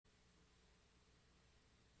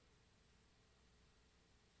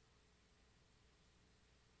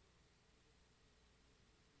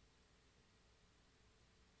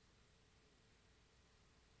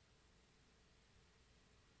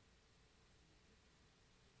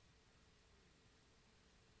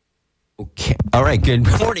Okay. All right. Good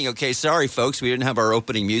morning. Okay. Sorry, folks. We didn't have our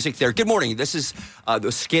opening music there. Good morning. This is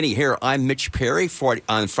the Skinny here. I'm Mitch Perry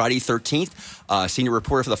on Friday 13th, senior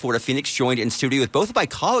reporter for the Florida Phoenix, joined in studio with both of my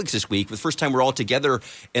colleagues this week. For the first time we're all together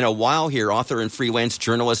in a while here, author and freelance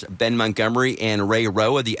journalist Ben Montgomery and Ray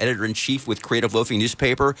Roa, the editor-in-chief with Creative Loafing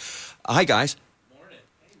Newspaper. Hi, guys.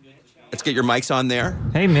 Let's get your mics on there.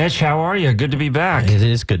 Hey, Mitch, how are you? Good to be back. It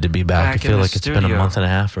is good to be back. I feel like it's been a month and a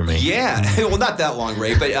half for me. Yeah. Well, not that long,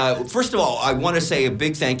 Ray. But first of all, I want to say a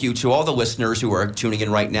big thank you to all the listeners who are tuning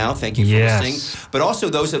in right now. Thank you for listening. But also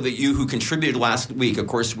those of you who contributed last week. Of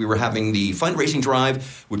course, we were having the fundraising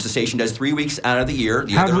drive, which the station does 3 weeks out of the year.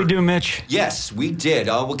 How did we do, Mitch? Yes, we did.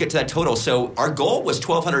 We'll get to that total. So our goal was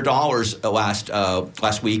 $1,200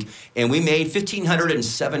 last week, and we made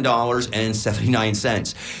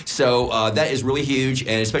 $1,507.79. So that is really huge,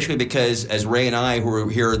 and especially because, as Ray and I, who were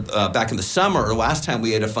here back in the summer, or last time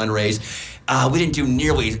we had a fundraise, we didn't do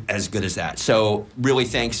nearly as good as that. So really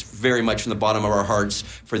thanks very much from the bottom of our hearts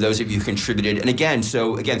for those of you who contributed. And again,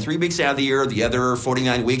 3 weeks out of the year, the other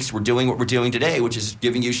 49 weeks, we're doing what we're doing today, which is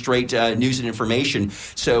giving you straight news and information.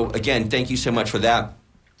 So again, thank you so much for that.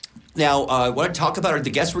 Now, I want to talk about the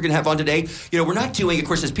guests we're going to have on today. We're not doing, of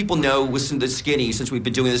course, as people know, listen to Skinny, since we've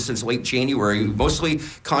been doing this since late January, we mostly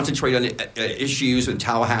concentrate on issues in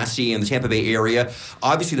Tallahassee and the Tampa Bay area.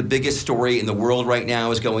 Obviously, the biggest story in the world right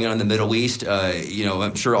now is going on in the Middle East.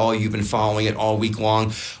 I'm sure all of you have been following it all week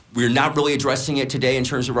long. We're not really addressing it today in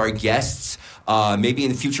terms of our guests. Maybe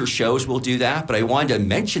in future shows we'll do that, but I wanted to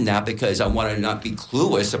mention that because I want to not be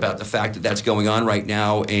clueless about the fact that that's going on right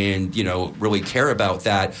now and, really care about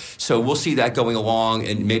that. So we'll see that going along,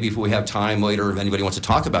 and maybe if we have time later, if anybody wants to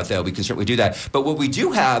talk about that, we can certainly do that. But what we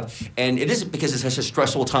do have, and it isn't because it's such a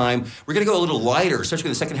stressful time, we're going to go a little lighter, especially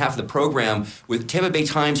in the second half of the program, with Tampa Bay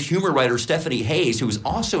Times humor writer Stephanie Hayes, who is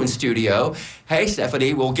also in studio. Hey,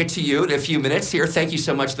 Stephanie, we'll get to you in a few minutes here. Thank you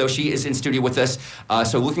so much, though. She is in studio with us,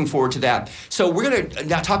 so looking forward to that. So we're going to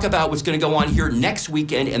now talk about what's going to go on here next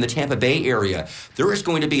weekend in the Tampa Bay area. There is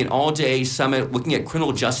going to be an all-day summit looking at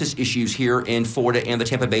criminal justice issues here in Florida and the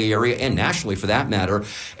Tampa Bay area, and nationally for that matter.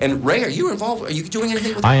 And Ray, are you involved? Are you doing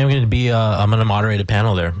anything with that? I am going to be, I'm going to moderate a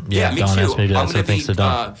panel there. Yeah, me Don too. asked me to do that, I'm going to be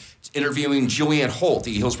interviewing Julianne Holt,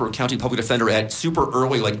 the Hillsborough County Public Defender, at super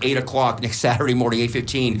early, like 8 o'clock next Saturday morning,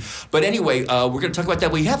 8:15. But anyway, we're going to talk about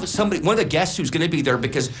that. We have one of the guests who's going to be there,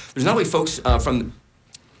 because there's not only folks from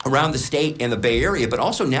around the state and the Bay Area, but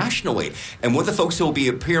also nationally. And one of the folks who will be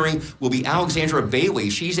appearing will be Alexandra Bailey.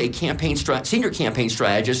 She's a senior campaign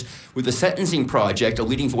strategist with the Sentencing Project, a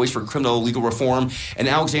leading voice for criminal legal reform. And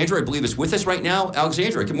Alexandra, I believe, is with us right now.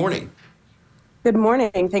 Alexandra, good morning. Good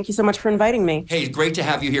morning. Thank you so much for inviting me. Hey, great to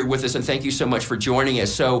have you here with us, and thank you so much for joining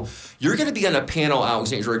us. So you're going to be on a panel,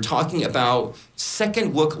 Alexandra, talking about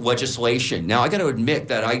second look legislation. Now, I got to admit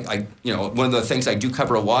that I one of the things I do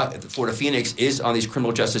cover a lot at the Florida Phoenix is on these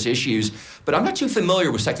criminal justice issues, but I'm not too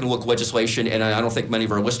familiar with second look legislation, and I don't think many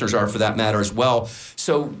of our listeners are for that matter as well.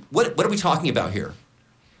 So what are we talking about here?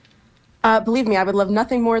 Believe me, I would love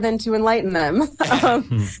nothing more than to enlighten them.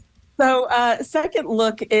 So second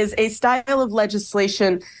look is a style of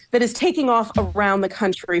legislation that is taking off around the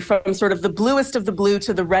country, from sort of the bluest of the blue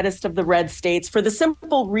to the reddest of the red states, for the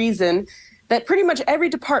simple reason that pretty much every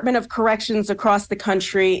Department of Corrections across the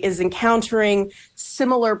country is encountering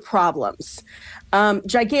similar problems.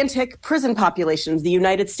 Gigantic prison populations. The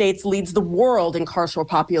United States leads the world in carceral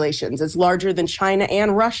populations. It's larger than China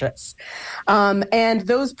and Russia's. And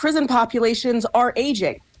those prison populations are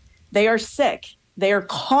aging. They are sick. They are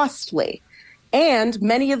costly, and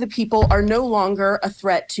many of the people are no longer a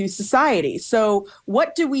threat to society. So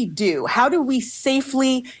what do we do? How do we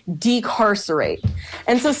safely decarcerate?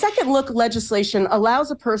 And so second look legislation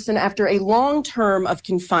allows a person after a long term of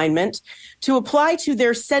confinement to apply to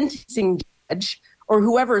their sentencing judge, or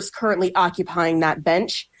whoever is currently occupying that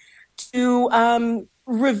bench, to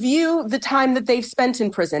review the time that they've spent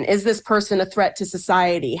in prison. Is this person a threat to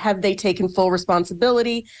society? Have they taken full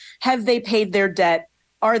responsibility? Have they paid their debt?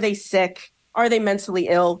 Are they sick? Are they mentally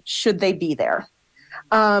ill? Should they be there?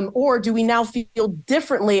 Or do we now feel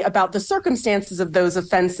differently about the circumstances of those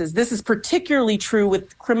offenses? This is particularly true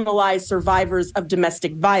with criminalized survivors of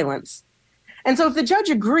domestic violence. And so if the judge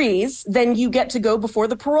agrees, then you get to go before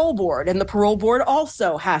the parole board, and the parole board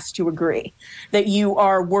also has to agree that you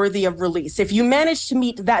are worthy of release. If you manage to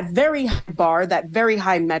meet that very high bar, that very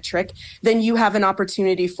high metric, then you have an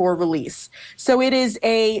opportunity for release. So it is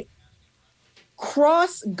a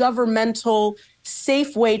cross-governmental,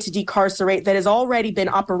 safe way to decarcerate that has already been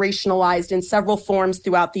operationalized in several forms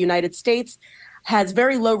throughout the United States, has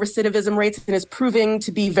very low recidivism rates, and is proving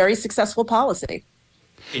to be very successful policy.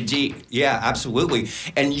 Indeed. Yeah, absolutely.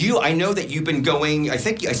 And I know that you've been going, I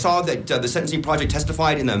think I saw that the Sentencing Project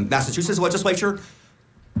testified in the Massachusetts legislature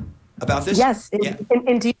about this. Yes,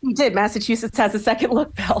 indeed we did. Massachusetts has a second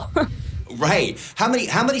look bill. Right. How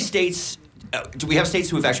many states, do we have states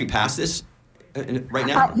who have actually passed this right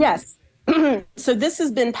now? Yes. So this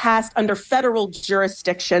has been passed under federal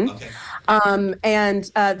jurisdiction. Okay. And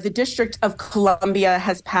the District of Columbia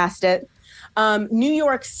has passed it. New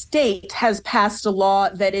York State has passed a law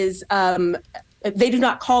that is, they do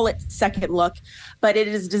not call it second look, but it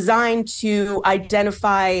is designed to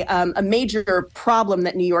identify a major problem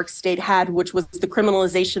that New York State had, which was the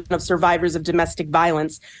criminalization of survivors of domestic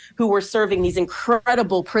violence who were serving these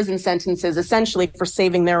incredible prison sentences essentially for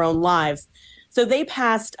saving their own lives. So they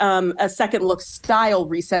passed a second look style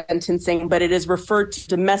resentencing, but it is referred to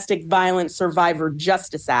Domestic Violence Survivor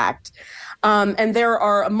Justice Act. And there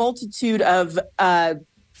are a multitude of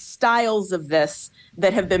styles of this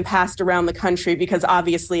that have been passed around the country because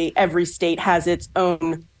obviously every state has its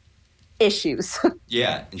own issues.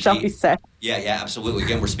 Yeah. Shall we say? Yeah, absolutely.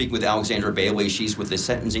 Again, we're speaking with Alexandra Bailey. She's with the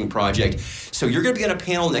Sentencing Project. So you're going to be on a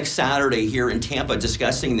panel next Saturday here in Tampa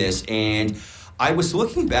discussing this. And I was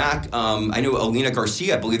looking back. I know Alina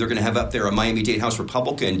Garcia, I believe they're going to have up there a Miami-Dade House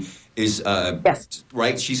Republican is yes.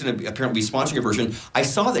 Right. She's going to apparently be sponsoring a version. I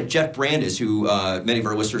saw that Jeff Brandes, who many of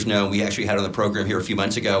our listeners know, we actually had on the program here a few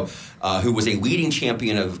months ago, who was a leading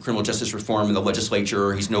champion of criminal justice reform in the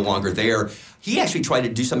legislature. He's no longer there. He actually tried to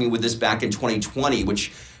do something with this back in 2020,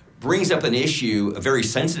 which brings up an issue, a very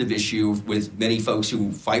sensitive issue with many folks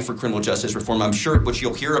who fight for criminal justice reform. I'm sure, which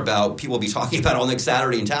you'll hear about, people will be talking about all next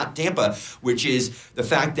Saturday in Tampa, which is the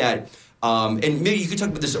fact that, and maybe you could talk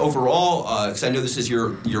about this overall, because I know this is your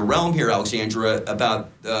realm here, Alexandra,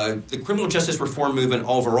 about the criminal justice reform movement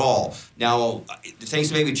overall. Now,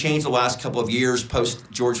 things maybe changed the last couple of years post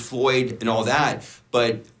George Floyd and all that,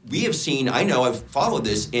 but we have seen, I know I've followed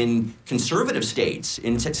this in conservative states,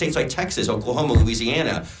 in states like Texas, Oklahoma,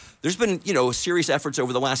 Louisiana. There's been, serious efforts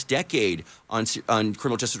over the last decade on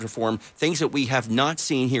criminal justice reform, things that we have not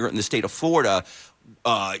seen here in the state of Florida.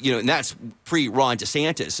 And that's pre-Ron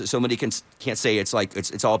DeSantis. Somebody can't say it's like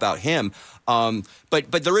it's all about him.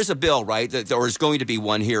 But there is a bill, right? There is going to be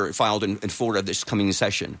one here filed in Florida this coming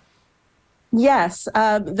session. Yes,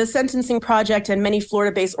 the Sentencing Project and many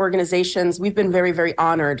Florida-based organizations, we've been very, very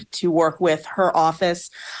honored to work with her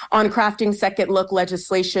office on crafting second look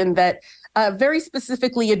legislation that very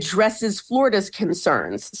specifically addresses Florida's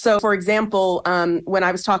concerns. So, for example, when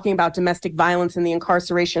I was talking about domestic violence and the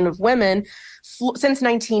incarceration of women, since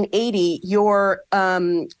 1980,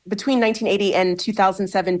 between 1980 and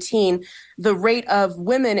 2017, the rate of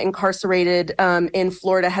women incarcerated in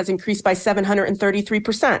Florida has increased by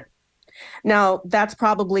 733%. Now, that's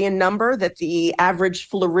probably a number that the average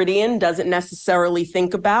Floridian doesn't necessarily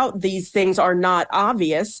think about. These things are not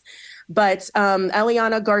obvious. But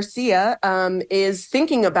Eliana Garcia is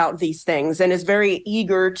thinking about these things and is very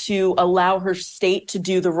eager to allow her state to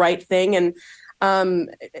do the right thing.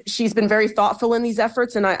 And she's been very thoughtful in these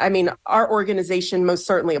efforts. And I mean, our organization most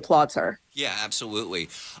certainly applauds her. Yeah, absolutely.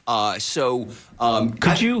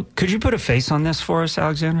 Could you put a face on this for us,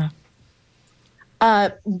 Alexandra?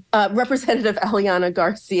 Representative Eliana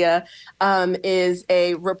Garcia is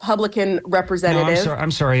a Republican representative. No,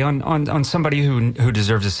 I'm sorry. On somebody who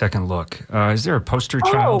deserves a second look. Is there a poster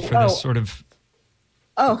child for this sort of?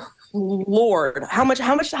 Oh Lord, how long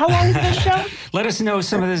is this show? Let us know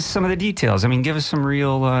some of the details. I mean, give us some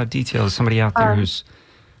real details. Somebody out there who's.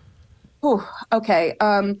 Okay.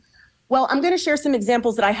 Well, I'm going to share some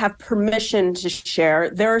examples that I have permission to share.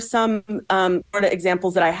 There are some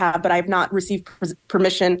examples that I have, but I have not received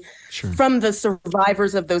permission from the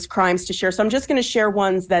survivors of those crimes to share. So I'm just going to share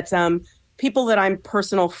ones that people that I'm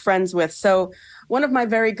personal friends with. So one of my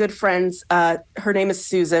very good friends, her name is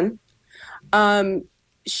Susan.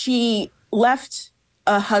 She left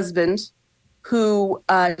a husband who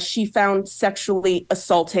she found sexually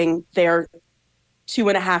assaulting their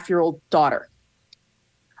 2.5-year-old daughter.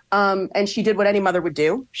 And she did what any mother would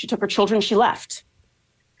do. She took her children, she left.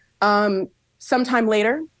 Sometime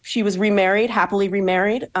later, she was happily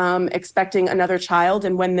remarried, expecting another child.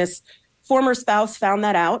 And when this former spouse found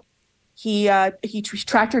that out, he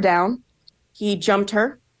tracked her down, he jumped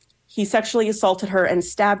her, he sexually assaulted her and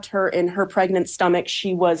stabbed her in her pregnant stomach.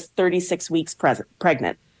 She was 36 weeks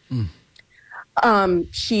pregnant.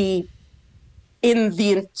 She, in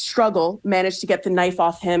the struggle, managed to get the knife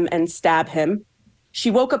off him and stab him. She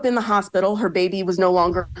woke up in the hospital. Her baby was no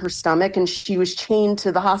longer in her stomach, and she was chained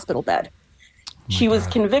to the hospital bed. She was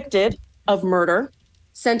convicted of murder,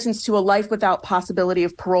 sentenced to a life without possibility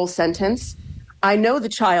of parole sentence. I know the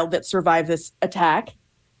child that survived this attack.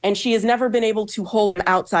 and she has never been able to hold him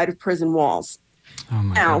outside of prison walls. Oh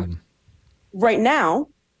my God. Right now,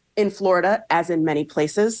 in Florida, as in many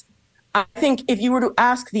places, I think if you were to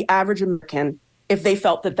ask the average American if they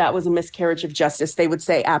felt that that was a miscarriage of justice, they would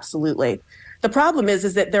say absolutely. The problem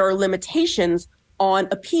is that there are limitations on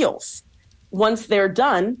appeals. Once they're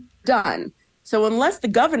done. So unless the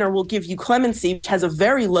governor will give you clemency, which has a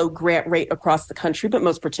very low grant rate across the country, but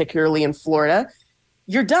most particularly in Florida,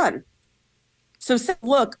 you're done. So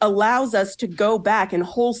look allows us to go back and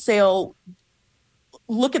wholesale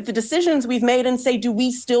look at the decisions we've made and say, do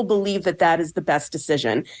we still believe that that is the best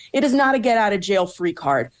decision? It is not a get out of jail free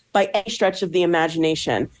card by any stretch of the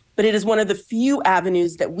imagination, but it is one of the few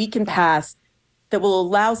avenues that we can pass that will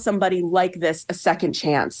allow somebody like this a second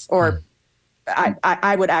chance. Or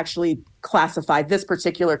I would actually classify this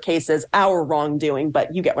particular case as our wrongdoing,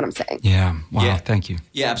 but you get what I'm saying. Yeah. Wow. Yeah. Thank you.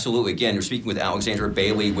 Yeah, absolutely. Again, we're speaking with Alexandra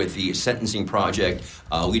Bailey with the Sentencing Project,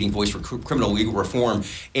 leading voice for criminal legal reform.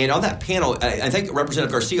 And on that panel, I think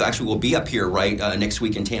Representative Garcia actually will be up here, right, next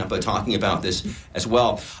week in Tampa talking about this as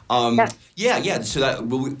well. Yeah. So that,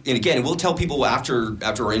 and again, we'll tell people after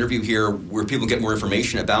our interview here where people get more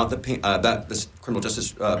information about about this criminal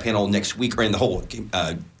justice panel next week, or in the whole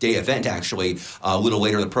day event, actually, a little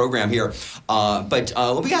later in the program here. But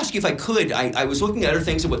let me ask you if I could. I was looking at other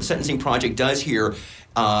things of what the Sentencing Project does here,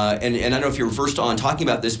 and I don't know if you're first on talking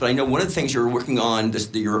about this, but I know one of the things you're working on,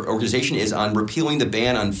 your organization is on repealing the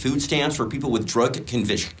ban on food stamps for people with drug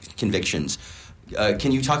convictions.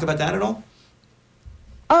 Can you talk about that at all?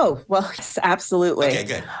 Oh, well, yes, absolutely.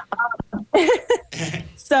 Okay, good.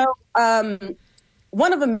 So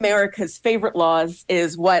one of America's favorite laws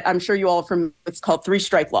is what I'm sure you all are from, it's called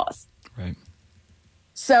three-strike laws. Right.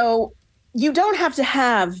 So you don't have to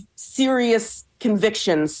have serious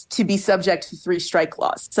convictions to be subject to three-strike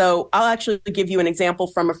laws. So I'll actually give you an example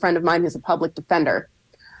from a friend of mine who's a public defender.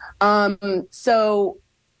 So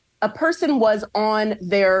a person was on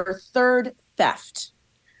their third theft.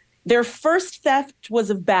 Their first theft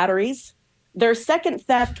was of batteries. Their second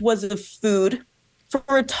theft was of food,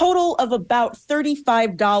 for a total of about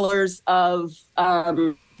 $35 of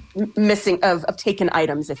taken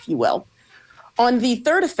items, if you will. On the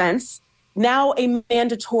third offense, now a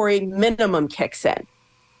mandatory minimum kicks in.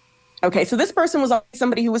 Okay, so this person was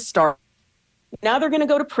somebody who was starved. Now they're going to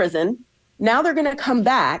go to prison. Now they're going to come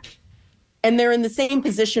back, and they're in the same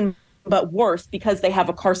position, but worse, because they have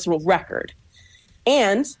a carceral record.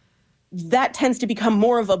 And that tends to become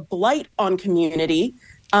more of a blight on community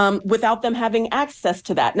without them having access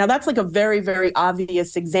to that. Now, that's like a very, very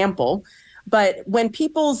obvious example. But when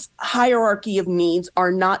people's hierarchy of needs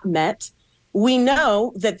are not met, we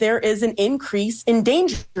know that there is an increase in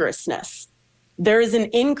dangerousness. There is an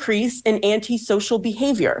increase in antisocial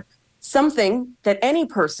behavior, something that any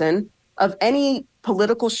person of any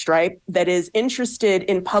political stripe that is interested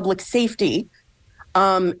in public safety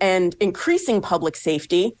and increasing public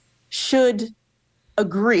safety should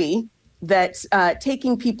agree that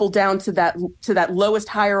taking people down to that lowest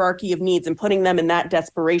hierarchy of needs and putting them in that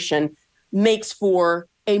desperation makes for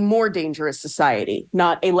a more dangerous society,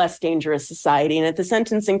 not a less dangerous society. And at the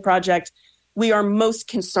Sentencing Project, we are most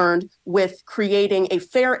concerned with creating a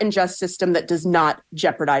fair and just system that does not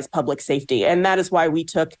jeopardize public safety. And that is why we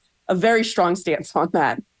took a very strong stance on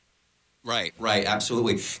that. Right,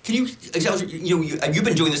 absolutely. Can you, you've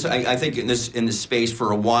been doing this, I think, in this space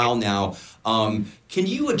for a while now. Can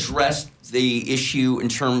you address the issue in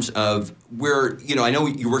terms of where, I know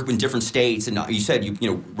you work in different states, and you said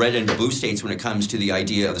red and blue states when it comes to the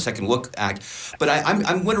idea of the Second Look Act, but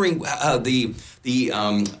I'm wondering the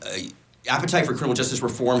appetite for criminal justice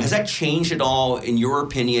reform, has that changed at all, in your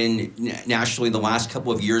opinion, nationally in the last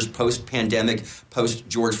couple of years, post-pandemic,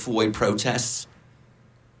 post-George Floyd protests?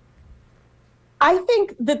 I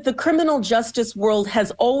think that the criminal justice world has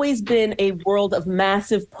always been a world of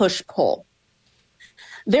massive push-pull.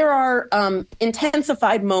 There are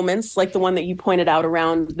intensified moments like the one that you pointed out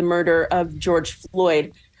around the murder of George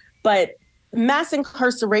Floyd, but mass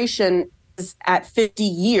incarceration is at 50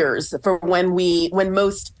 years for when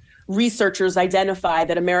most researchers identify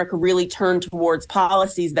that America really turned towards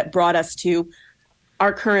policies that brought us to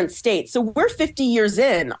our current state. So we're 50 years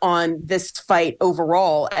in on this fight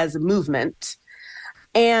overall as a movement.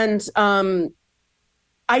 And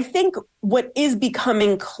I think what is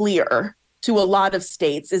becoming clear to a lot of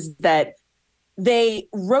states is that they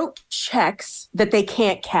wrote checks that they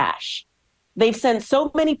can't cash. They've sent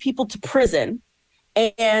so many people to prison,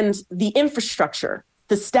 and the infrastructure,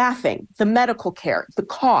 the staffing, the medical care, the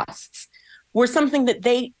costs were something that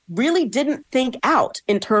they really didn't think out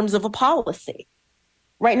in terms of a policy.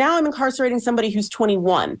 Right now, I'm incarcerating somebody who's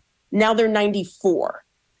 21. Now they're 94.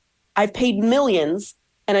 I've paid millions,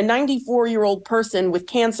 and a 94-year-old person with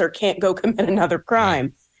cancer can't go commit another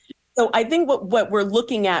crime. So I think what we're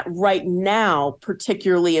looking at right now,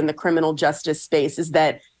 particularly in the criminal justice space, is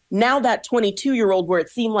that now that 22-year-old, where it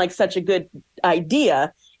seemed like such a good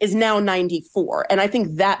idea, is now 94. And I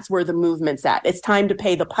think that's where the movement's at. It's time to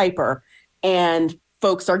pay the piper, and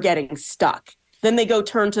folks are getting stuck. Then they go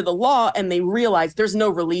turn to the law and they realize there's no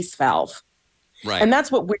release valve. Right. And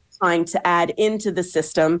that's what we're trying to add into the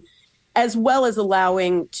system, as well as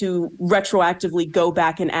allowing to retroactively go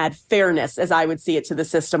back and add fairness, as I would see it, to the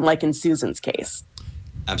system, like in Susan's case.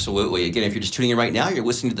 Absolutely. Again, if you're just tuning in right now, you're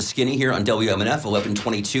listening to The Skinny here on WMNF,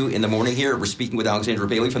 1122 in the morning here. We're speaking with Alexandra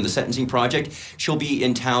Bailey from the Sentencing Project. She'll be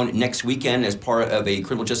in town next weekend as part of a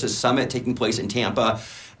criminal justice summit taking place in Tampa.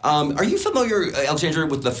 Are you familiar, Alexandra,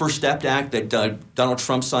 with the First Step Act that Donald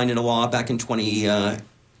Trump signed into law back in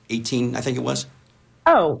 2018, I think it was?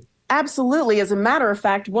 Oh, absolutely. As a matter of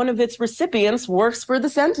fact, one of its recipients works for the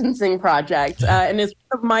Sentencing Project and is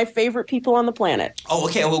one of my favorite people on the planet. Oh,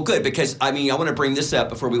 okay. Well, good, because, I want to bring this up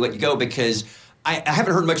before we let you go, because I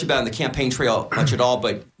haven't heard much about it on the campaign trail much at all,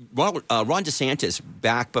 but Ron DeSantis,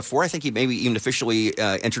 back before I think he maybe even officially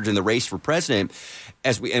entered in the race for president,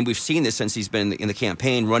 and we've seen this since he's been in the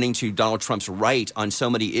campaign, running to Donald Trump's right on so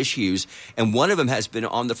many issues, and one of them has been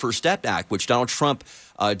on the First Step Act, which Donald Trump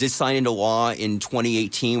did sign into law in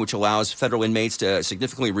 2018, which allows federal inmates to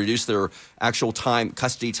significantly reduce their actual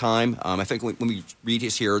custody time. I think when we read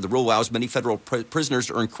this here, the rule allows many federal prisoners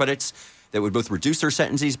to earn credits that would both reduce their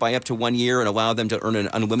sentences by up to 1 year and allow them to earn an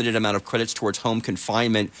unlimited amount of credits towards home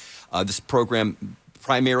confinement. This program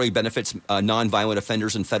primarily benefits nonviolent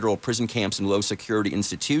offenders in federal prison camps and low-security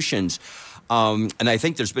institutions. And I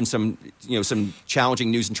think there's been some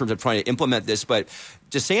challenging news in terms of trying to implement this. But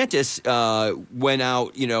DeSantis went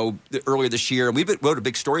out, earlier this year, and we wrote a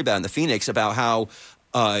big story about it in the Phoenix about how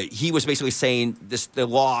he was basically saying the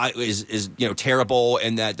law is terrible,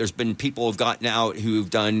 and that there's been people who've gotten out who've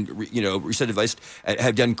done recidivist,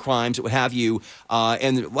 have done crimes, what have you,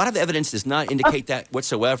 and a lot of the evidence does not indicate that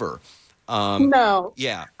whatsoever. No.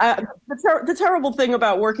 Yeah. The terrible thing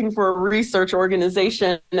about working for a research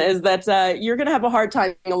organization is that you're going to have a hard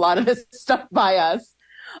time getting a lot of this stuff by us.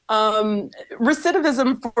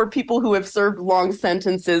 Recidivism for people who have served long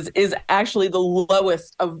sentences is actually the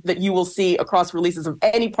lowest that you will see across releases of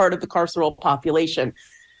any part of the carceral population.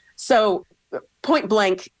 So point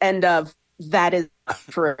blank, end of, that is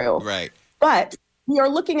true. Right. But we are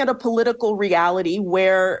looking at a political reality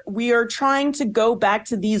where we are trying to go back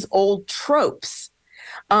to these old tropes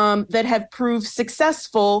that have proved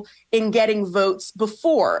successful in getting votes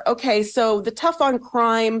before. Okay, so the tough on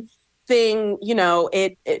crime thing,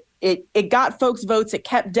 it got folks votes. It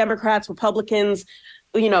kept Democrats, Republicans,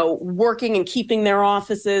 working and keeping their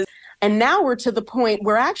offices. And now we're to the point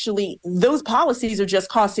where actually those policies are just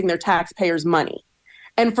costing their taxpayers money.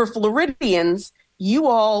 And for Floridians, you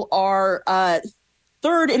all are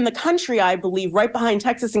third in the country, I believe, right behind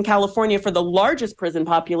Texas and California for the largest prison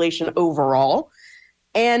population overall.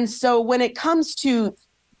 And so when it comes to,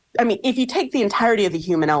 if you take the entirety of the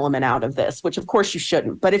human element out of this, which of course you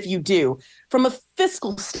shouldn't, but if you do, from a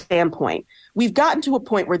fiscal standpoint, we've gotten to a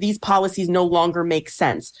point where these policies no longer make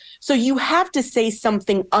sense. So you have to say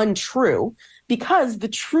something untrue, because the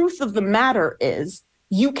truth of the matter is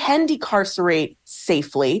you can decarcerate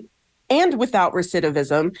safely and without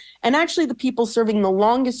recidivism. And actually, the people serving the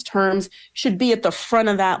longest terms should be at the front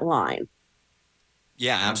of that line.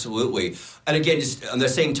 Yeah, absolutely. And again, just on the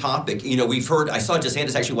same topic, we've heard, I saw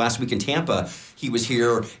DeSantis actually last week in Tampa. He was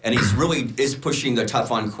here, and he's really is pushing the tough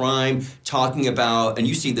on crime, talking about, and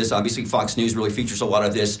you see this, obviously Fox News really features a lot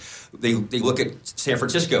of this. They look at San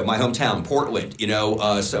Francisco, my hometown, Portland,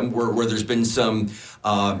 where there's been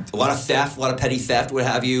a lot of theft, a lot of petty theft, what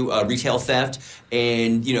have you, retail theft,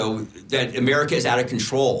 and, that America is out of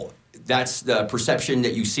control. That's the perception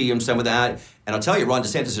that you see in some of that. And I'll tell you, Ron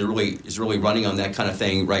DeSantis is really running on that kind of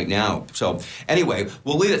thing right now. So anyway,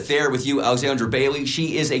 we'll leave it there with you, Alexandra Bailey.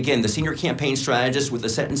 She is, again, the senior campaign strategist with the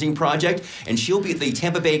Sentencing Project, and she'll be at the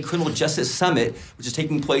Tampa Bay Criminal Justice Summit, which is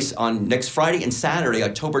taking place on next Friday and Saturday,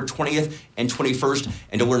 October 20th and 21st.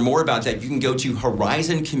 And to learn more about that, you can go to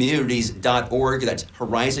horizoncommunities.org. That's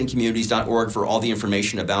horizoncommunities.org for all the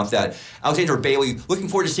information about that. Alexandra Bailey, looking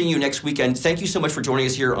forward to seeing you next weekend. Thank you so much for joining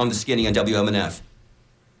us here on The Skinny on WMNF.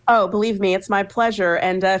 Oh, believe me, it's my pleasure.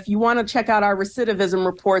 And if you want to check out our recidivism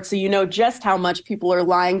report so you know just how much people are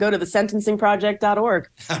lying, go to thesentencingproject.org.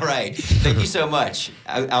 All right. Thank you so much,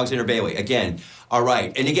 Alexandra Bailey. Again, All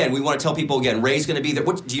right. And again, we want to tell people again, Ray's going to be there.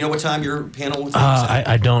 Do you know what time your panel is?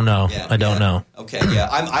 I don't know. Yeah, I don't know. Okay, yeah.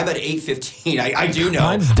 I'm at 8:15. I do know.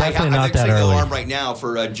 Mine's definitely not that early. I'm the alarm right now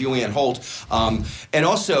for Julianne Holt. And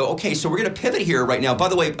also, okay, so we're going to pivot here right now. By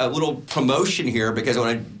the way, a little promotion here because I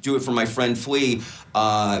want to do it for my friend Flea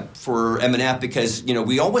for M&F because,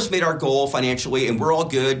 we almost made our goal financially and we're all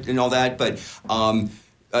good and all that. But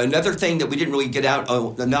another thing that we didn't really get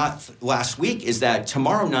out not last week is that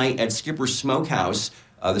tomorrow night at Skipper's Smokehouse,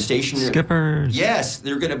 the station. Skippers. Yes,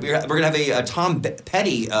 we're gonna have a Tom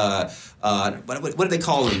Petty. What do they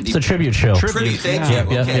call him? It's a tribute show. Tribute. Thank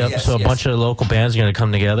you. Yep. Yes, so a bunch of local bands are going to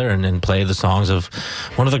come together and play the songs of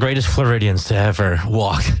one of the greatest Floridians to ever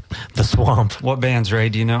walk the swamp. What bands, Ray?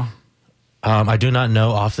 Do you know? I do not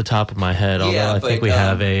know off the top of my head, although I think we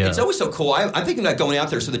have a... it's always so cool. I'm thinking about going out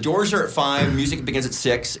there. So the doors are at 5, music begins at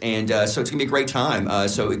 6, and so it's going to be a great time.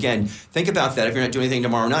 So again, think about that if you're not doing anything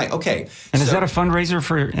tomorrow night. Okay. And is that a fundraiser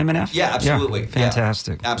for M&F? Yeah, absolutely. Yeah,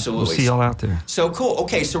 fantastic. Yeah, absolutely. We'll see y'all out there. So cool.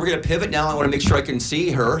 Okay, so we're going to pivot now. I want to make sure I can see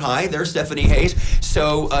her. Hi, there's Stephanie Hayes.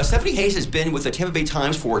 So Stephanie Hayes has been with the Tampa Bay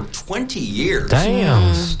Times for 20 years.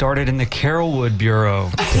 Damn. Started in the Carrollwood Bureau.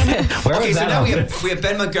 Okay, so now we have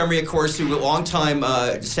Ben Montgomery, of course, who a long-time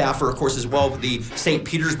staffer, of course, as well with the St.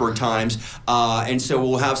 Petersburg Times. And so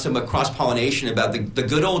we'll have some cross-pollination about the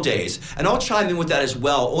good old days. And I'll chime in with that as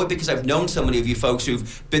well, only because I've known so many of you folks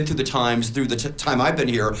who've been through the Times through the time I've been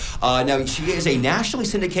here. Now, she is a nationally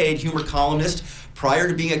syndicated humor columnist. Prior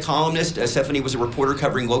to being a columnist, Stephanie was a reporter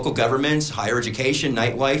covering local governments, higher education,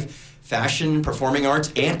 nightlife, fashion, performing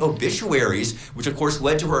arts, and obituaries, which, of course,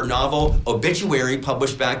 led to her novel Obituary,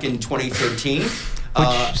 published back in 2013.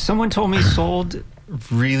 Which someone told me sold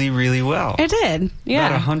really, really well. It did, yeah.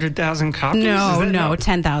 About 100,000 copies? No,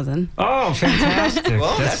 10,000. Oh, fantastic.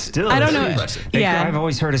 Well, that's still I don't know. Impressive. Yeah. I've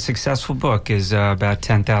always heard a successful book is about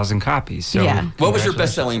 10,000 copies. So Yeah. What was your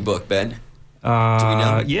best-selling book, Ben? Do we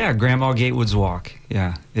know? Yeah, Grandma Gatewood's Walk.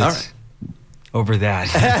 Yeah. It's All right. over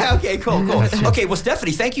that. Okay, cool. Okay, well,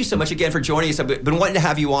 Stephanie, thank you so much again for joining us. I've been wanting to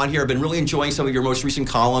have you on here. I've been really enjoying some of your most recent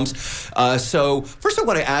columns. So first I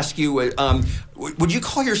want to ask you, would you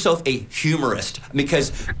call yourself a humorist?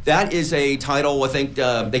 Because that is a title, I think,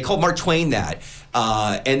 they called Mark Twain that.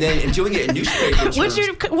 And then in doing it in newspaper terms.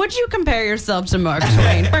 Would you compare yourself to Mark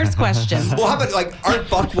Twain? First question. Well, how about like Art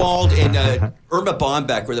Buchwald and Irma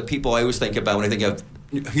Bombeck are the people I always think about when I think of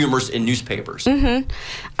humors in newspapers. Mm-hmm.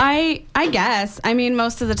 I guess. I mean,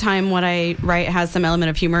 most of the time what I write has some element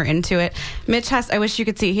of humor into it. Mitch I wish you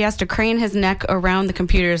could see, he has to crane his neck around the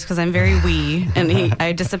computers because I'm very wee and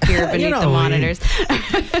I disappear beneath the monitors.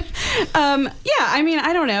 Yeah, I mean,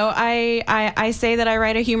 I don't know. I say that I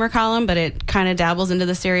write a humor column, but it kind of dabbles into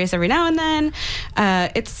the serious every now and then.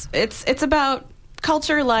 It's about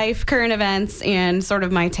culture, life, current events, and sort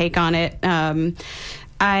of my take on it.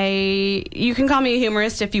 You can call me a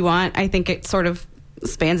humorist if you want. I think it sort of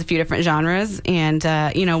spans a few different genres. And,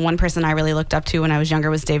 one person I really looked up to when I was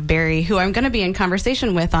younger was Dave Barry, who I'm going to be in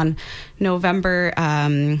conversation with on November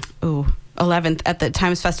 11th at the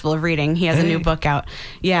Times Festival of Reading. He has a new book out.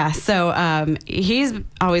 Yeah, so he's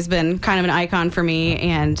always been kind of an icon for me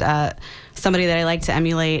and somebody that I like to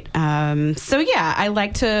emulate. So, yeah, I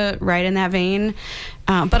like to write in that vein,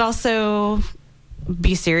 but also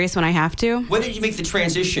be serious when I have to. When did you make the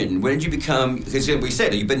transition? When did you become, because we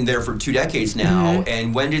said you've been there for 2 decades now, Mm-hmm.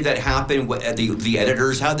 and when did that happen? The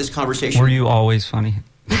editors, how did this conversation? Were you always funny?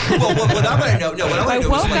 What I want to know, I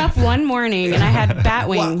woke up one morning and I had bat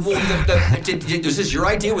wings. Was this your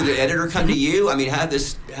idea? Would the editor come to you? I mean, how did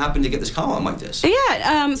this happen to get this column like this?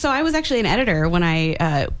 Yeah, so I was actually an editor when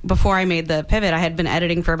before I made the pivot. I had been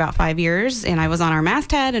editing for about 5 years, and I was on our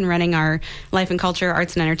masthead and running our life and culture,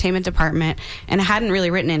 arts and entertainment department, and I hadn't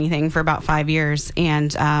really written anything for about 5 years.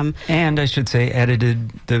 And I should say,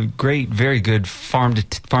 edited the great, very good Farm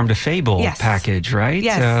to Fable package, right?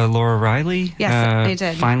 Yes. Laura Riley. Yes, I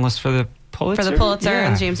did. Finalist for the Pulitzer.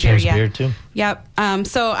 And James Beard too. Yep.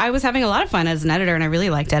 So I was having a lot of fun as an editor, and I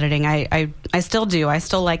really liked editing. I still do. I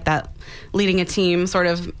still like that leading a team sort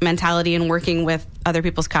of mentality and working with other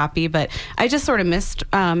people's copy. But I just sort of missed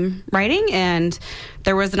writing, and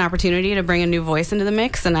there was an opportunity to bring a new voice into the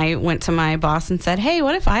mix. And I went to my boss and said, "Hey,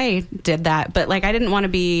 what if I did that?" But I didn't want to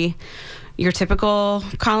be your typical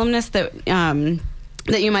columnist that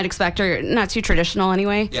you might expect, or not too traditional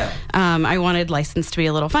anyway. Yeah. I wanted License to be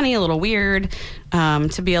a little funny, a little weird,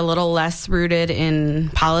 to be a little less rooted in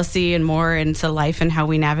policy and more into life and how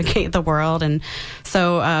we navigate the world. And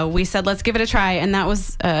so we said, let's give it a try. And that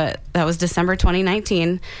was December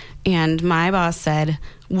 2019. And my boss said,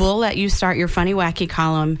 we'll let you start your funny, wacky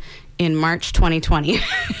column in March 2020,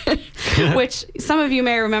 which some of you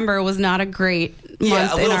may remember was not a great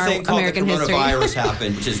month a in little our thing called American the history. coronavirus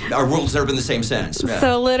happened, which is our world's never been the same since. Yeah.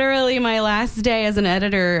 So literally my last day as an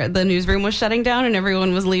editor, the newsroom was shutting down and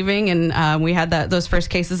everyone was leaving, and we had those first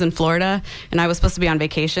cases in Florida, and I was supposed to be on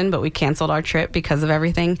vacation, but we canceled our trip because of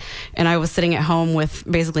everything, and I was sitting at home with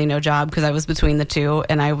basically no job because I was between the two,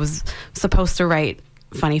 and I was supposed to write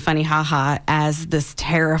funny, haha, as this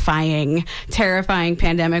terrifying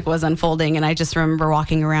pandemic was unfolding. And I just remember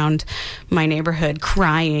walking around my neighborhood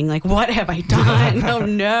crying, like, what have I done? Oh,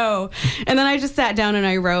 no. And then I just sat down and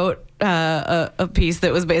I wrote a piece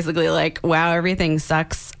that was basically like, wow, everything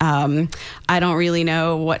sucks. I don't really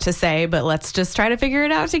know what to say, but let's just try to figure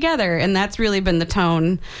it out together. And that's really been the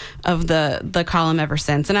tone of the column ever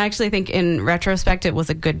since. And I actually think in retrospect, it was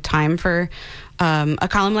a good time for a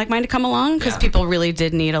column like mine to come along because people really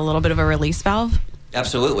did need a little bit of a release valve.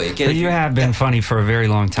 Absolutely. Again, but you have been funny for a very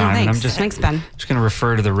long time. Thanks. And Thanks, Ben. Just going to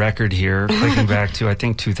refer to the record here, clicking back to, I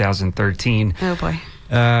think, 2013. Oh, boy.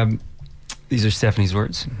 These are Stephanie's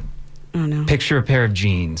words. Oh, no. Picture a pair of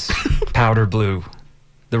jeans, powder blue.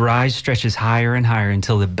 The rise stretches higher and higher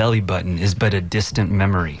until the belly button is but a distant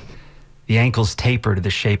memory. The ankles taper to the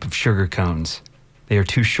shape of sugar cones. They are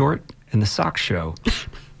too short, and the socks show.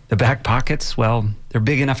 The back pockets, well, they're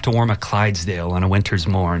big enough to warm a Clydesdale on a winter's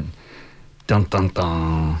morn. Dun, dun,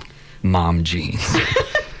 dun. Mom jeans.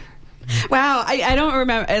 Wow, I don't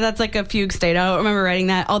remember. That's like a fugue state. I don't remember writing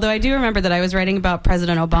that. Although I do remember that I was writing about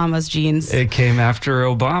President Obama's jeans. It came after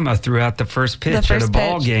Obama threw out the first pitch at a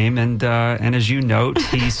ball game, and as you note,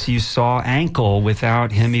 you saw ankle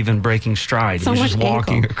without him even breaking stride. So he was much just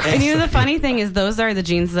walking ankle. across. And the funny thing is, those are the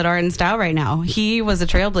jeans that are in style right now. He was a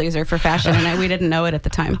trailblazer for fashion, and we didn't know it at the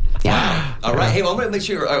time. Yeah. Wow. All right. Hey, well, I'm going to make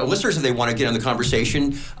sure our listeners, if they want to get on the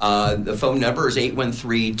conversation, the phone number is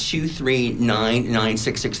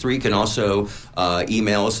 813-239-9663. You can also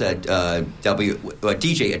email us at dj@wnf.org.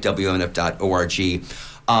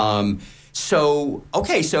 So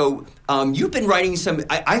you've been writing some.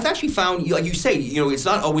 I've actually found, like you say, it's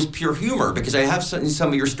not always pure humor, because I have some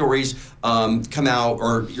of your stories come out,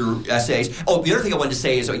 or your essays. Oh, the other thing I wanted to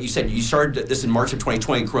say is, you said you started this in March of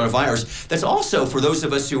 2020, coronavirus. That's also, for those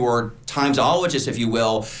of us who are Timesologists, if you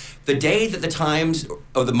will, the day that the Times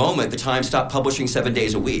stopped publishing 7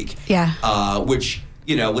 days a week. Yeah. Which,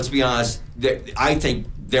 let's be honest, I think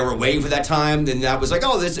they were waiting for that time. Then that was like,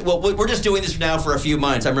 we're just doing this now for a few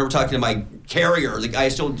months. I remember talking to my carrier, the guy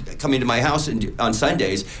still coming to my house on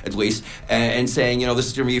Sundays, at least, and saying, this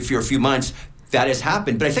is going to be for a few months. That has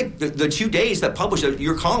happened. But I think the 2 days that published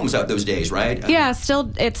your columns out those days, right? Yeah,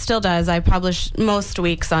 it still does. I publish most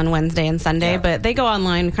weeks on Wednesday and Sunday, but they go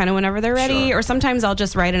online kind of whenever they're ready. Sure. Or sometimes I'll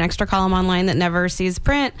just write an extra column online that never sees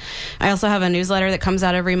print. I also have a newsletter that comes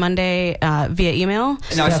out every Monday via email.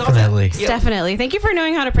 Now, Definitely. Definitely. Thank you for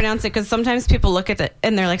knowing how to pronounce it, because sometimes people look at it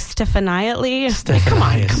and they're like, Stephaniately?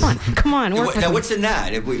 Come on. Now, what's in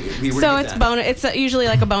that? If we So it's it's usually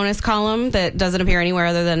like a bonus column that doesn't appear anywhere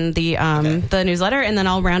other than the newsletter, and then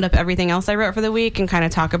I'll round up everything else I wrote for the week and kind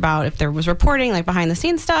of talk about if there was reporting, like behind the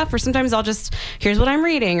scenes stuff, or sometimes I'll just, here's what I'm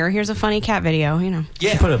reading, or here's a funny cat video, Yeah.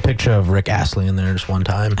 You put a picture of Rick Astley in there just one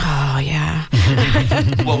time. Oh, yeah.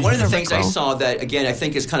 Well, one of the things I saw that, again, I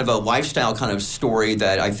think is kind of a lifestyle kind of story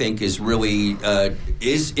that I think is really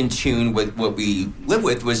is in tune with what we live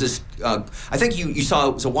with, was this, I think you saw,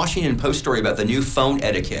 it was a Washington Post story about the new phone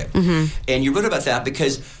etiquette. Mm-hmm. And you wrote about that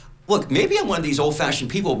because, look, maybe I'm one of these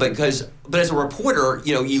old-fashioned people, but as a reporter,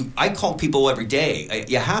 I call people every day.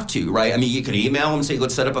 You have to, right? I mean, you can email them and say,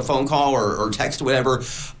 let's set up a phone call, or text, whatever.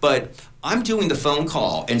 But I'm doing the phone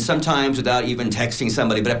call, and sometimes without even texting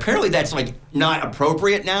somebody. But apparently that's, like, not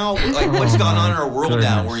appropriate now. Like, what's gone on in our world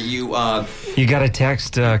now, where you got to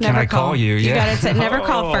text, can I call you? You got to never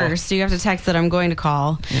call first. You have to text that I'm going to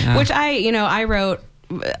call, which I wrote.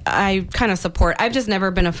 I kind of support. I've just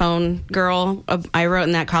never been a phone girl. I wrote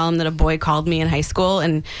in that column that a boy called me in high school,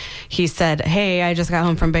 and he said, "Hey, I just got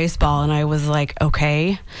home from baseball," and I was like,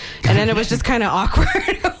 "Okay," and then it was just kind of awkward.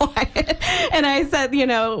 And I said,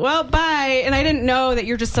 well, bye. And I didn't know that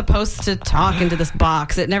you're just supposed to talk into this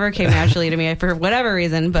box. It never came naturally to me for whatever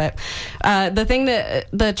reason. But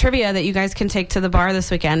the trivia that you guys can take to the bar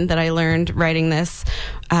this weekend that I learned writing this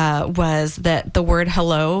was that the word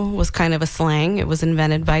hello was kind of a slang. It was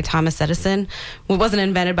invented by Thomas Edison. Well, it wasn't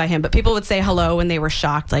invented by him, but people would say hello when they were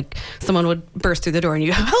shocked. Like someone would burst through the door and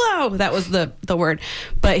you go, hello. That was the word.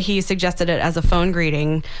 But he suggested it as a phone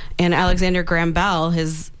greeting. And Alexander Graham Bell,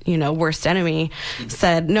 his worst enemy,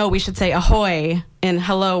 said, no, we should say ahoy, and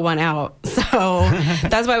hello won out. So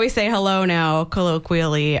that's why we say hello now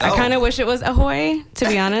colloquially. I kind of wish it was ahoy, to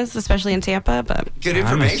be honest, especially in Tampa. But good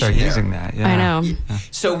information. I'm gonna start using that. Yeah. I know.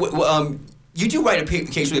 So you do write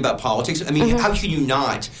occasionally about politics. I mean, how can you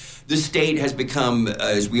not? The state has become,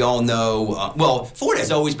 as we all know, Florida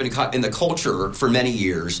has always been in the culture for many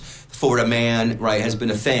years. Florida man, right, has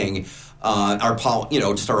been a thing.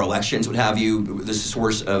 Just our elections, what have you, this is a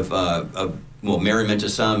source of merriment to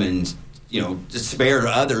some and, despair to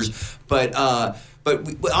others. But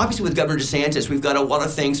obviously with Governor DeSantis, we've got a lot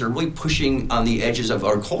of things that are really pushing on the edges of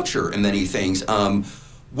our culture in many things.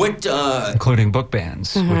 Including book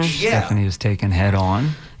bans, which Stephanie has taken head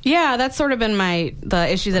on. Yeah, that's sort of been the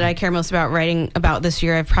issue that I care most about writing about this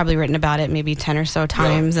year. I've probably written about it maybe 10 or so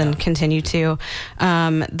times and continue to.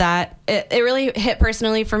 That it really hit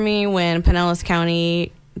personally for me when Pinellas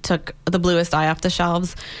County took The Bluest Eye off the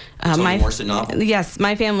shelves. Toni Morrison novel? Yes,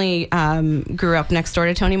 my family grew up next door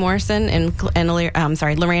to Toni Morrison in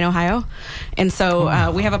Lorain, Ohio, and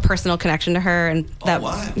so we have a personal connection to her. And that,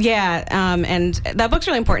 and that book's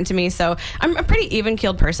really important to me. So I'm a pretty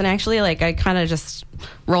even-keeled person, actually. Like I kind of just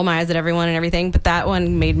roll my eyes at everyone and everything, but that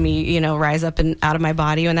one made me, rise up and out of my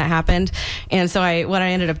body when that happened. And so what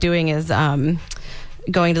I ended up doing is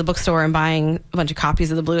going to the bookstore and buying a bunch of copies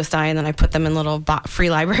of The Bluest Eye, and then I put them in little free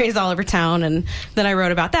libraries all over town, and then I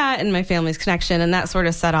wrote about that and my family's connection, and that sort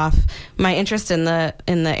of set off my interest in the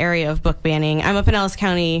area of book banning. I'm a Pinellas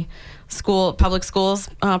County public schools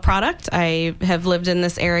product. I have lived in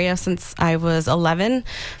this area since I was 11,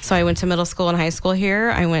 so I went to middle school and high school here.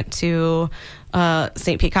 I went to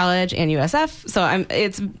St. Pete College and USF. So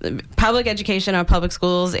it's public education on public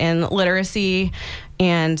schools, and literacy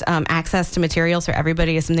and access to materials for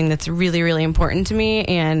everybody is something that's really, really important to me.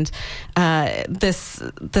 And this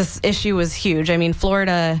issue was huge. I mean,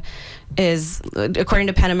 Florida is, according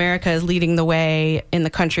to PEN America, is leading the way in the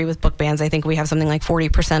country with book bans. I think we have something like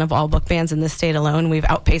 40% of all book bans in this state alone. We've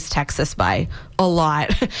outpaced Texas by a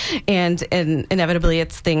lot. and inevitably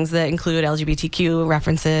it's things that include LGBTQ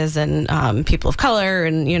references and people of color.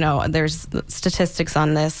 And, there's statistics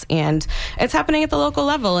on this, and it's happening at the local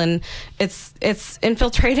level, and it's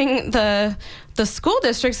infiltrating the school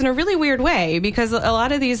districts in a really weird way, because a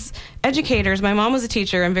lot of these educators, my mom was a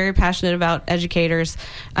teacher, I'm very passionate about educators.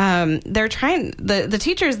 They're trying, the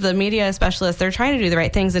teachers, the media specialists, they're trying to do the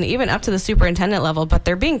right things, and even up to the superintendent level, but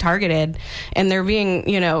they're being targeted and they're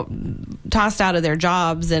being, tossed out of their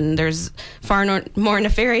jobs, and there's far more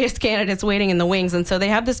nefarious candidates waiting in the wings. And so they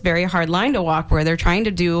have this very hard line to walk where they're trying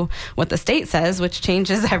to do what the state says, which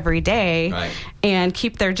changes every day, right, and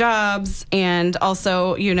keep their jobs and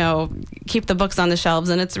also, keep the books on the shelves.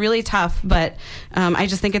 And it's really tough, but I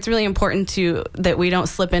just think it's really important that we don't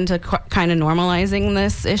slip into kind of normalizing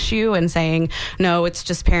this issue and saying, no, it's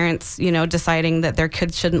just parents, deciding that their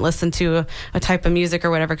kids shouldn't listen to a type of music or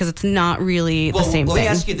whatever, because it's not really the same thing. Let me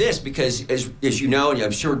ask you this, because as you know, and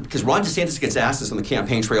I'm sure, because Ron DeSantis gets asked this on the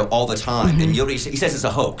campaign trail all the time, and he says it's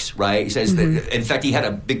a hoax, right? He says that, in fact, he had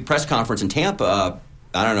a big press conference in Tampa,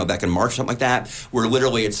 I don't know, back in March, something like that, where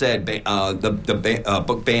literally it said the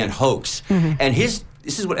book ban hoax. And this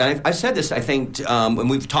is what I've said this, I think, when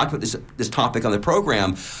we've talked about this topic on the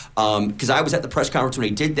program, because I was at the press conference when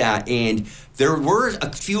he did that, and there were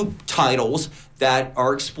a few titles that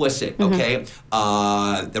are explicit, okay?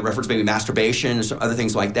 That reference maybe masturbation and some other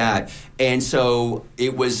things like that. And so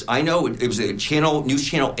it was a News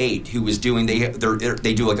Channel 8 who was doing, they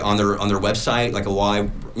do like on their website, like a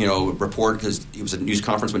live, report, because it was a news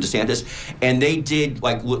conference with DeSantis. And they did,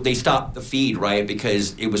 they stopped the feed, right?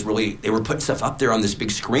 Because it was really, they were putting stuff up there on this big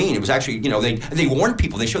screen. It was actually, they warned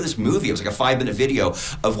people. They showed this movie. It was like a 5-minute video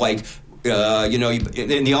of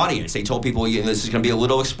in the audience, they told people, this is going to be a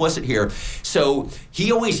little explicit here. So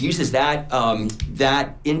he always uses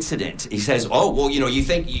that incident. He says, you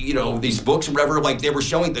think, these books or whatever, like they were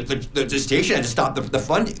showing the station had to stop the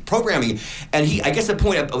fund programming. And I guess the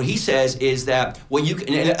point of what he says is that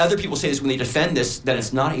and other people say this when they defend this, that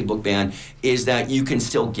it's not a book ban, is that you can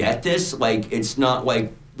still get this. Like, it's not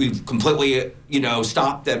like we've completely,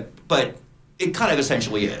 stopped that, but it kind of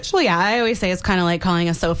essentially is. Well, yeah, I always say it's kind of like calling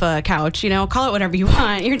a sofa a couch. Call it whatever you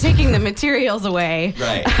want. You're taking the materials away.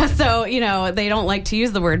 Right. So, they don't like to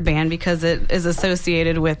use the word ban because it is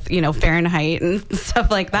associated with, Fahrenheit and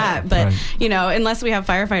stuff like that. But, unless we have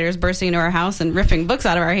firefighters bursting into our house and ripping books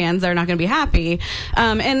out of our hands, they're not going to be happy.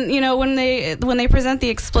 When they present the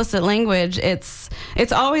explicit language,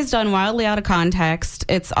 it's always done wildly out of context.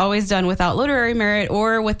 It's always done without literary merit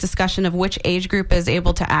or with discussion of which age group is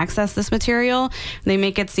able to access this material. material. They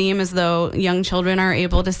make it seem as though young children are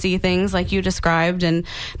able to see things like you described, and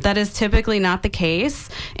that is typically not the case.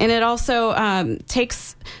 And it also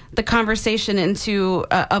takes the conversation into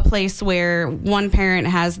a place where one parent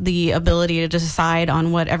has the ability to decide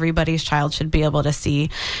on what everybody's child should be able to see.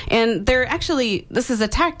 And this is a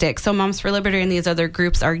tactic. So Moms for Liberty and these other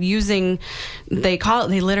groups are using, they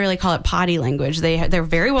literally call it potty language. They're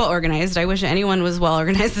very well organized. I wish anyone was well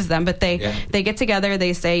organized as them, but they get together,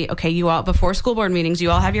 they say, okay, you all, before school board meetings,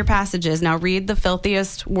 you all have your passages. Now read the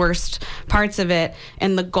filthiest, worst parts of it.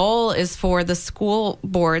 And the goal is for the school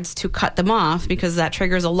boards to cut them off, because that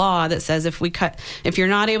triggers a law that says if you're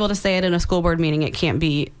not able to say it in a school board meeting, it can't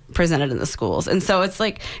be presented in the schools. And so it's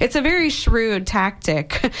a very shrewd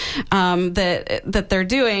tactic that they're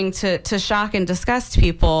doing to shock and disgust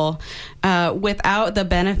people without the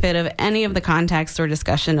benefit of any of the context or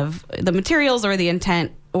discussion of the materials or the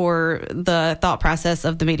intent or the thought process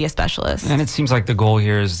of the media specialist. And it seems like the goal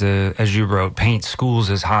here is to, as you wrote, paint schools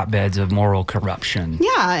as hotbeds of moral corruption.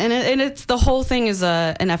 Yeah, and it's the whole thing is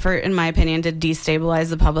an effort, in my opinion, to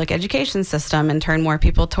destabilize the public education system and turn more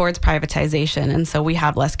people towards privatization. And so we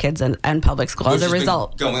have less kids in public school as a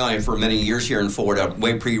result. Going on for many years here in Florida,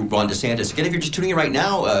 way pre-Ron DeSantis. Again, if you're just tuning in right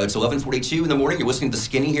now, it's 11:42 in the morning. You're listening to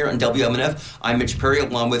Skinny here on WMNF. I'm Mitch Perry,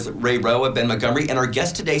 along with Ray Roa, Ben Montgomery, and our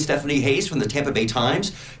guest today, Stephanie Hayes from the Tampa Bay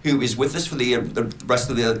Times, who is with us for the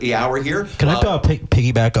rest of the hour here. Can I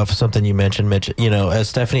piggyback off of something you mentioned, Mitch? You know, as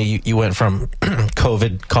Stephanie, you went from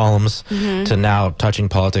COVID columns to now touching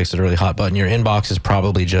politics at a really hot button. Your inbox is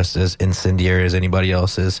probably just as incendiary as anybody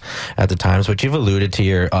else's at the Times, but you've alluded to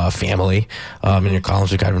your family in your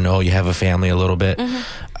columns. We kind of know you have a family a little bit.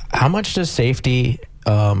 How much does safety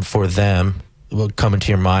for them will come into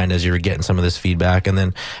your mind as you're getting some of this feedback? And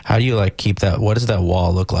then how do you keep that, what does that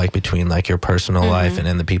wall look like between your personal life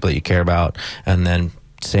and the people that you care about, and then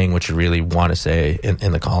saying what you really want to say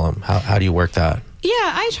in the column? How do you work that? Yeah,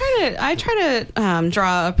 I try to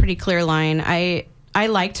draw a pretty clear line. I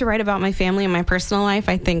like to write about my family and my personal life.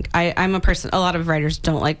 I think I'm a person, a lot of writers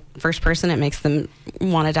don't like first person. It makes them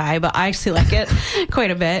want to die, but I actually like it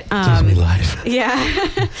quite a bit. Gives me life.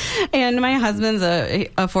 Yeah. And my husband's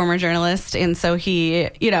a former journalist. And so he,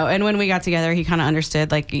 and when we got together, he kind of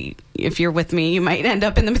understood, if you're with me, you might end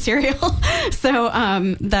up in the material. So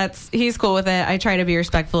he's cool with it. I try to be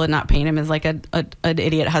respectful and not paint him as an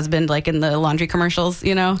idiot husband, like in the laundry commercials,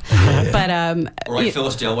 But or like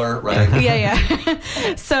Phyllis Diller, right? Yeah.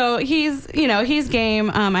 So he's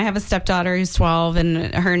game. I have a stepdaughter who's 12,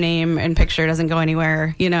 and her name and picture doesn't go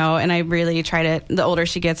anywhere, and I really try to, the older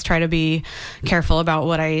she gets, try to be careful about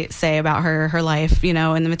what I say about her life, in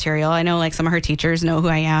the material. I know some of her teachers know who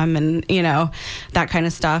I am, and, that kind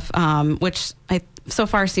of stuff, which so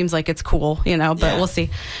far seems like it's cool, but we'll see.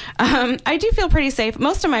 I do feel pretty safe.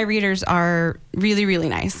 Most of my readers are really, really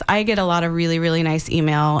nice. I get a lot of really, really nice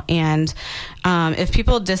email, and if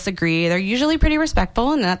people disagree, they're usually pretty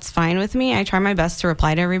respectful, and that's fine with me. I try my best to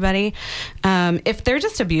reply to everybody. If they're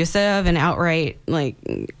just abusive and outright,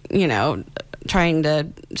 trying to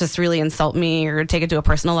just really insult me or take it to a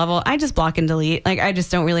personal level, I just block and delete. I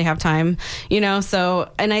just don't really have time,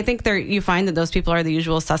 so, and I think you find that those people are the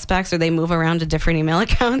usual suspects, or they move around to different email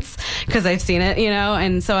accounts, because I've seen it,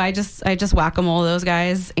 and so I just whack-a-mole those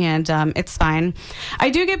guys, and it's fine.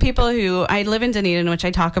 I do get people who, I live in Dunedin, which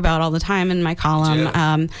I talk about all the time in my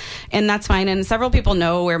column, and that's fine, and several people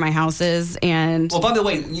know where my house is, and... Well, by the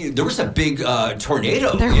way, there was a big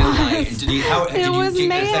tornado. There was. Did you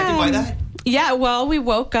get affected by that? Yeah, well, we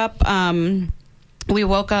woke up in the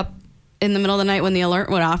middle of the night when the alert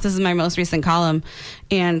went off. This is my most recent column,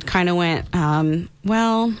 and kind of went,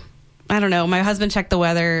 well, I don't know. My husband checked the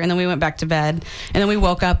weather, and then we went back to bed, and then we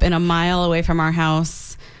woke up, and a mile away from our house,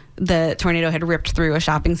 the tornado had ripped through a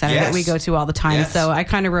shopping center that we go to all the time. Yes. So I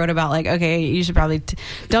kind of wrote about okay, you should probably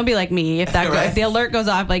don't be like me. If if the alert goes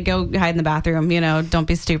off, go hide in the bathroom. Don't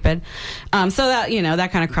be stupid. So that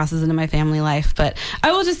that kind of crosses into my family life. But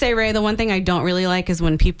I will just say, Ray, the one thing I don't really like is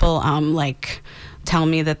when people tell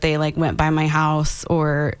me that they went by my house,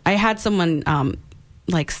 or I had someone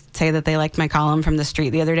say that they liked my column from the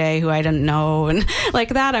street the other day who I didn't know, and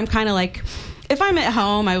that. I'm kind of if I'm at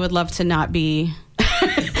home, I would love to not be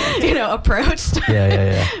approached.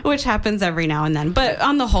 Yeah. Which happens every now and then. But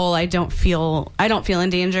on the whole, I don't feel in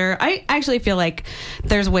danger. I actually feel like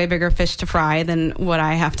there's way bigger fish to fry than what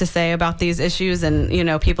I have to say about these issues, and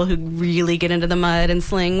people who really get into the mud and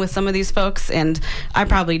sling with some of these folks, and I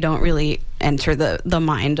probably don't really enter the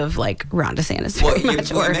mind of like Ron DeSantis Well, very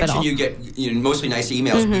much, you or if at mentioned all. you get mostly nice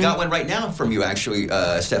emails. We got one right now from you, actually,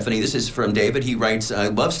 Stephanie. This is from David. He writes, I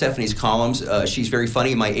love Stephanie's columns. She's very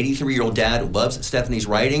funny. My 83-year-old dad loves Stephanie's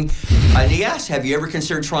writing. And he asks, have you ever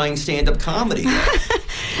considered trying stand-up comedy?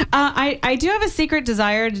 I do have a secret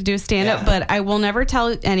desire to do stand-up, but I will never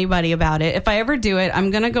tell anybody about it. If I ever do it,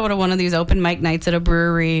 I'm going to go to one of these open mic nights at a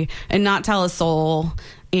brewery and not tell a soul.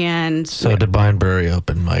 And So Devine Brewery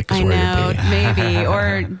open mic is I where know, to be. maybe,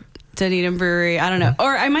 or Dunedin Brewery. I don't know.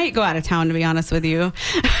 Or I might go out of town, to be honest with you.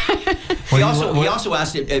 He also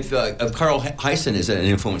asked if Carl Hyson is an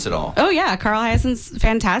influence at all. Oh, yeah. Carl Hysen's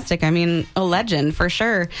fantastic. I mean, a legend for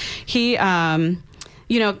sure. He, I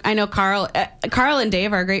know Carl and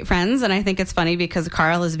Dave are great friends. And I think it's funny because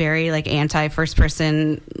Carl is very like anti first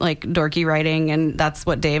person, like dorky writing. And that's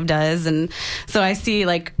what Dave does. And so I see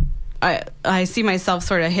like, I see myself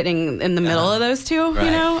sort of hitting in the middle of those two,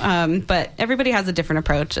 right. But everybody has a different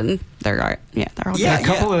approach, and they're all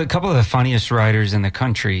A couple of the funniest writers in the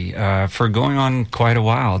country for going on quite a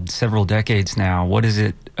while, several decades now. What is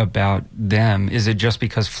it about them? Is it just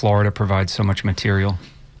because Florida provides so much material?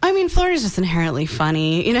 I mean, Florida's just inherently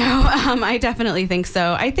funny, I definitely think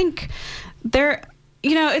so. I think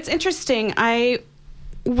it's interesting. I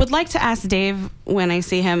would like to ask Dave when I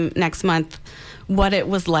see him next month what it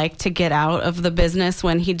was like to get out of the business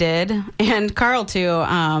when he did. And Carl, too.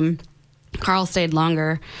 Carl stayed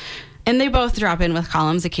longer. And they both drop in with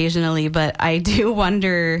columns occasionally, but I do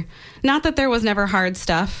wonder, not that there was never hard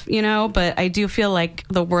stuff, but I do feel like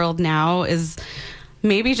the world now is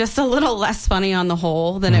maybe just a little less funny on the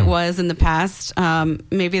whole than it was in the past.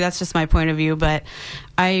 Maybe that's just my point of view, but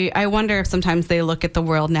I wonder if sometimes they look at the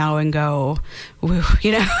world now and go, woo,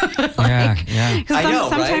 Because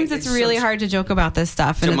sometimes right? it's really hard to joke about this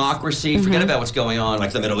stuff. And democracy, forget about what's going on,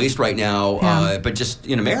 like the Middle East right now, but just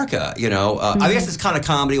in America, I guess it's kind of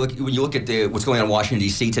comedy when you look at what's going on in Washington,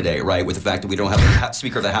 D.C. today, right, with the fact that we don't have a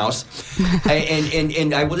Speaker of the House.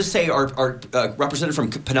 and I will just say our representative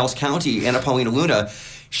from Pinellas County, Anna Paulina Luna,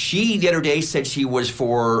 she the other day said she was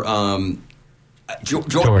for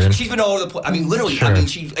Jordan. She's been all over the place. I mean, literally. Sure. I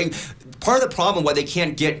mean, part of the problem why they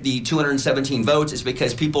can't get the 217 votes is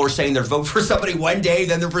because people are saying they're vote for somebody one day,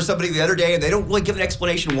 then they're for somebody the other day, and they don't really give an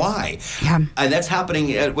explanation why. Yeah. And that's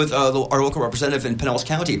happening with our local representative in Pinellas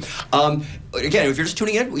County. Again, if you're just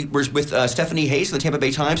tuning in, we're with Stephanie Hayes of the Tampa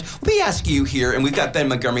Bay Times. Let me ask you here, and we've got Ben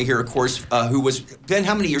Montgomery here, of course, who was, Ben,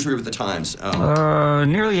 how many years were you with the Times?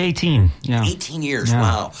 Nearly 18. Yeah. 18 years, Yeah.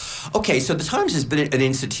 wow. Okay, so the Times has been an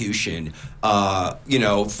institution,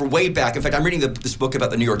 for way back. In fact, I'm reading this book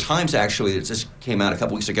about the New York Times, actually, that just came out a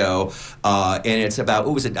couple weeks ago, and it's about,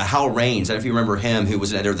 what was it, Hal Raines. I don't know if you remember him, who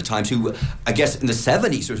was an editor of the Times, who, I guess, in the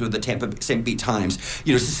 70s was with the Tampa St. Pete Times.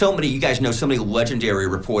 So many, you guys know so many legendary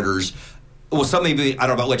reporters. Well, some maybe, I don't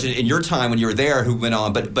know about legend in your time when you were there who went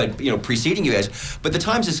on, but preceding you guys. But the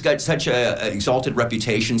Times has got such an exalted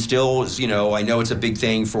reputation still. I know it's a big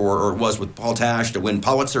thing or was with Paul Tash to win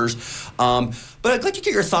Pulitzers. But I'd like to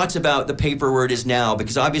get your thoughts about the paper where it is now,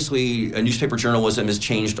 because obviously newspaper journalism has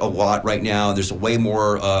changed a lot right now. There's way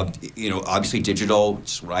more, obviously digital.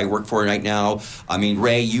 It's what I work for right now. I mean,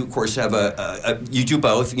 Ray, you of course have you do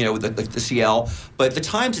both, with the CL. But the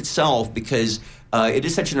Times itself, because it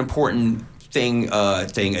is such an important thing,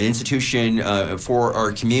 an institution for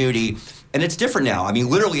our community. And it's different now. I mean,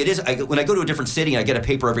 literally, it is. When I go to a different city and I get a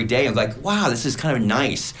paper every day, I'm like, wow, this is kind of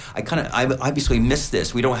nice. I obviously miss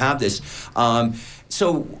this. We don't have this.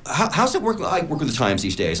 So how's it work? I work with the Times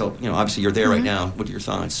these days. Obviously, you're there right now. What are your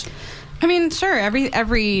thoughts? I mean, sure.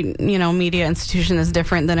 Every media institution is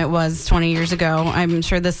different than it was 20 years ago. I'm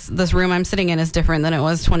sure this room I'm sitting in is different than it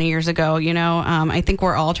was 20 years ago. I think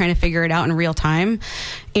we're all trying to figure it out in real time.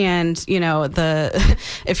 And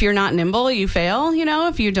if you're not nimble, you fail.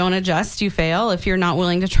 If you don't adjust, you fail. If you're not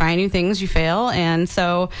willing to try new things, you fail. And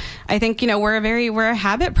so I think we're a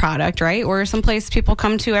habit product, right? We're someplace people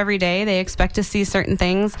come to every day. They expect to see certain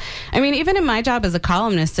things. I mean, even in my job as a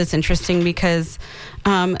columnist, it's interesting because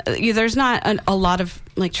there's not a lot of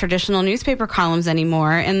like traditional newspaper columns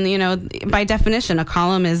anymore. And, by definition, a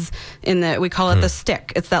column is we call it the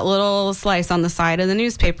stick. It's that little slice on the side of the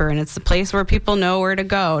newspaper. And it's the place where people know where to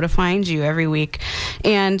go to find you every week.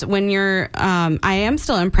 And when you're, I am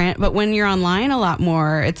still in print, but when you're online a lot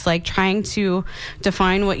more, it's like trying to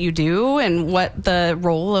define what you do and what the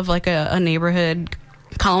role of like a neighborhood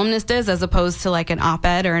columnist is, as opposed to like an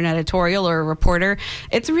op-ed or an editorial or a reporter.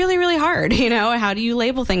 It's really, really hard. How do you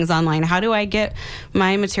label things online? How do I get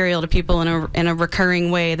my material to people in a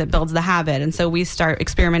recurring way that builds the habit? And so we start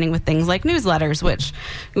experimenting with things like newsletters, which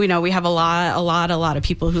we have a lot of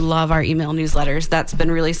people who love our email newsletters. That's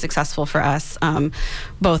been really successful for us.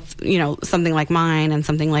 Both, something like mine and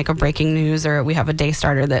something like a breaking news, or we have a day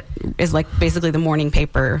starter that is like basically the morning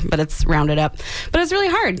paper, but it's rounded up. But it's really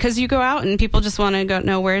hard because you go out and people just want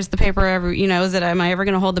to know, where's the paper ever, am I ever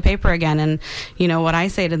going to hold the paper again? And, what I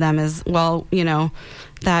say to them is, well,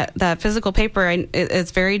 that physical paper,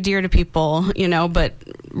 it's very dear to people, but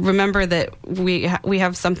remember that we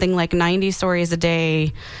have something like 90 stories a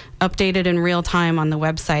day updated in real time on the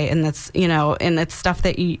website, and that's and it's stuff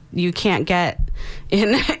that you can't get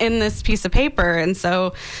in this piece of paper. And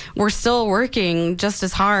so we're still working just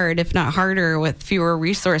as hard, if not harder, with fewer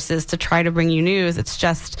resources to try to bring you news. It's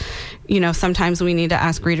just sometimes we need to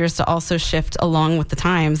ask readers to also shift along with the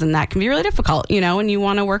times, and that can be really difficult, and you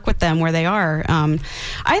want to work with them where they are.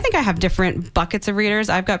 I think I have different buckets of readers.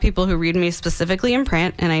 I've got people who read me specifically in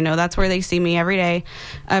print, and I know that's where they see me every day.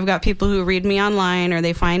 I've got people who read me online, or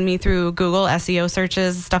they find me through Google SEO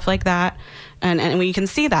searches, stuff like that. And we can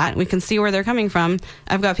see that. We can see where they're coming from.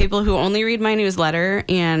 I've got people who only read my newsletter,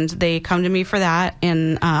 and they come to me for that,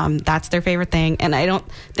 and that's their favorite thing. And I don't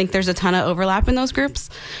think there's a ton of overlap in those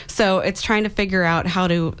groups. So it's trying to figure out how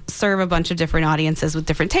to serve a bunch of different audiences with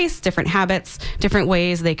different tastes, different habits, different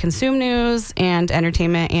ways they consume news and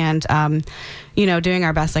entertainment, and doing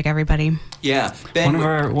our best like everybody. Yeah. Ben,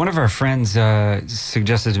 one of our friends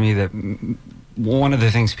suggested to me that one of the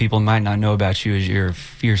things people might not know about you is you're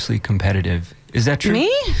fiercely competitive. Is that true? Me?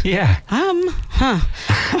 Yeah.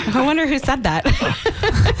 I wonder who said that.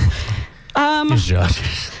 It's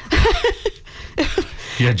Josh.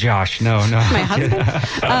 Yeah, Josh. No. My husband?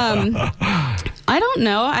 I don't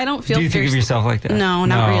know. I don't feel. Do you think of yourself like that? No,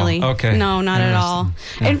 not really. Okay. No, not at all.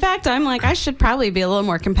 Yeah. In fact, I'm like, I should probably be a little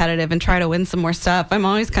more competitive and try to win some more stuff. I'm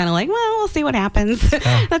always kind of like, well, we'll see what happens.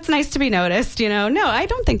 That's nice to be noticed, No, I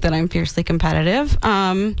don't think that I'm fiercely competitive.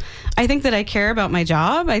 I think that I care about my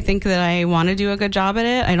job. I think that I want to do a good job at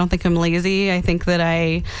it. I don't think I'm lazy. I think that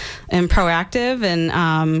I am proactive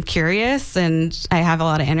and curious, and I have a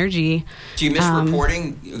lot of energy. Do you miss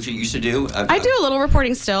reporting, which you used to do? I do a little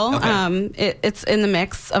reporting still. Okay. It's in the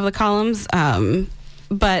mix of the columns.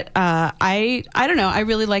 But I don't know. I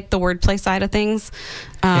really like the wordplay side of things.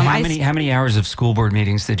 How many hours of school board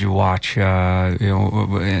meetings did you watch? In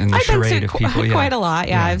the charade of people. Quite a lot.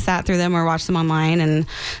 Yeah, I've sat through them or watched them online, and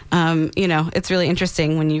it's really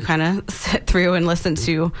interesting when you kind of sit through and listen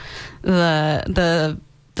to the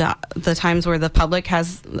times where the public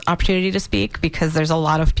has opportunity to speak, because there's a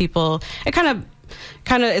lot of people. It kind of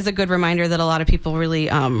is a good reminder that a lot of people really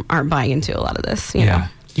aren't buying into a lot of this. You know.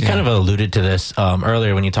 You kind of alluded to this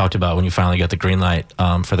earlier when you talked about when you finally got the green light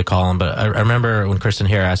for the column. But I remember when Kristen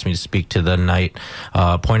Hare asked me to speak to the Knight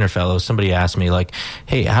Poynter Fellows, somebody asked me, like,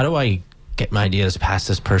 hey, how do I get my ideas past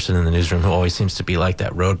this person in the newsroom who always seems to be like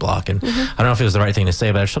that roadblock? And I don't know if it was the right thing to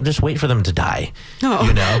say, but I just wait for them to die,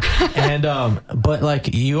 And but like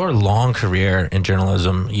your long career in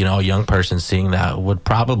journalism, a young person seeing that would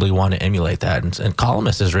probably want to emulate that. And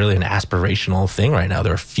columnist is really an aspirational thing right now.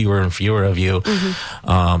 There are fewer and fewer of you.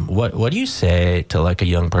 What do you say to like a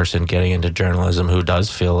young person getting into journalism who does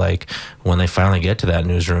feel like when they finally get to that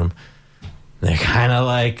newsroom, they're kind of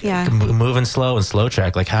like moving slow and slow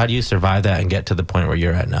track? Like, how do you survive that and get to the point where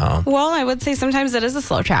you're at now? Well, I would say sometimes it is a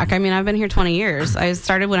slow track. I mean, I've been here 20 years. I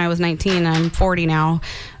started when I was 19. I'm 40 now.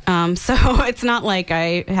 So it's not like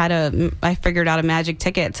I figured out a magic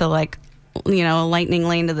ticket to like, lightning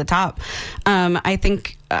lane to the top. I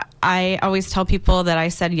think I always tell people that I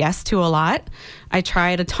said yes to a lot. I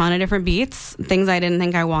tried a ton of different beats, things I didn't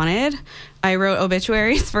think I wanted. I wrote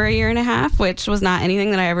obituaries for a year and a half, which was not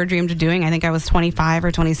anything that I ever dreamed of doing. I think I was 25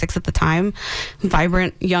 or 26 at the time,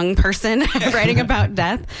 vibrant young person writing about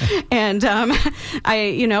death. And when I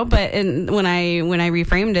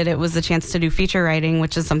reframed it, it was a chance to do feature writing,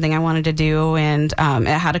 which is something I wanted to do. And it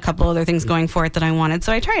had a couple other things going for it that I wanted.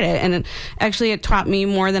 So I tried it. And it taught me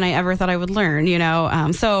more than I ever thought I would learn,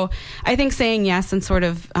 So I think saying yes and sort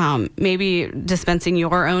of maybe dispensing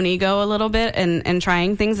your own ego a little bit and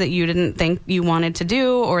trying things that you didn't think you wanted to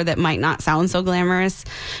do or that might not sound so glamorous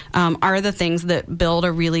are the things that build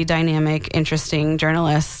a really dynamic, interesting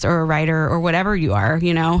journalist or a writer or whatever you are,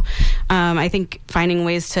 I think finding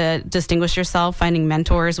ways to distinguish yourself, finding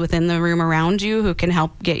mentors within the room around you who can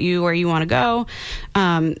help get you where you want to go,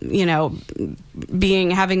 having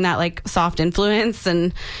that like soft influence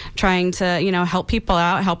and trying to, help people out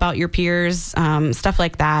out, help out your peers, stuff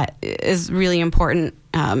like that is really important,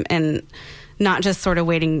 and not just sort of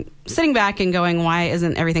sitting back and going, why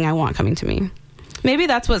isn't everything I want coming to me? Maybe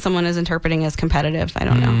that's what someone is interpreting as competitive. I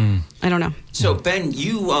don't know. So, Ben,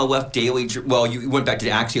 you left Daily. Well, you went back to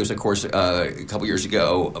Axios, of course, a couple years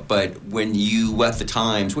ago. But when you left the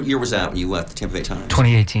Times, what year was that when you left the Tampa Bay Times?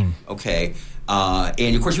 2018. Okay.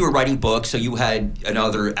 And, of course, you were writing books, so you had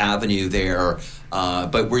another avenue there.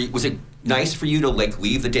 But was it nice for you to,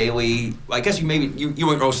 leave the Daily? I guess you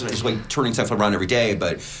weren't also just, turning stuff around every day,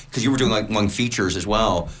 but because you were doing, long features as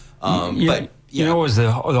well. But... You know, what was the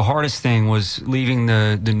hardest thing was leaving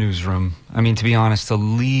the newsroom. I mean, to be honest, to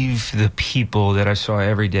leave the people that I saw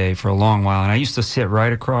every day for a long while. And I used to sit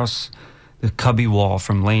right across the cubby wall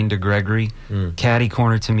from Lane to Gregory. Caddy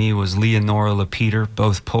corner to me was Leonora LaPeter,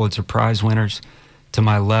 both Pulitzer Prize winners. To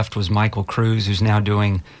my left was Michael Cruz, who's now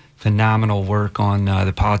doing phenomenal work on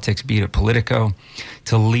the politics beat at Politico.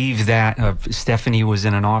 To leave that, Stephanie was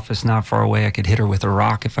in an office not far away. I could hit her with a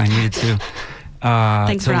rock if I needed to.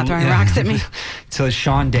 Thanks for not throwing rocks at me. To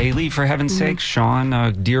Sean Daly, for heaven's sake. Sean,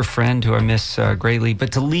 a dear friend who I miss greatly.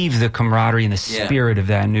 But to leave the camaraderie and the spirit of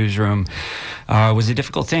that newsroom was a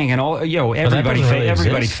difficult thing. And everybody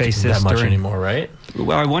faced this that much anymore, right?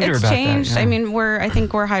 Well, I wonder about changed. that. Yeah. I mean, I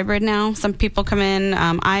think we're hybrid now. Some people come in.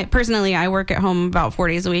 I work at home about 4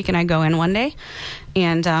 days a week, and I go in one day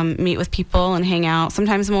and meet with people and hang out.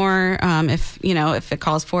 Sometimes more, if it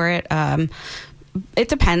calls for it. It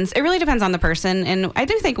depends. It really depends on the person, and I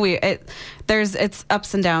do think it's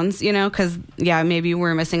ups and downs, because maybe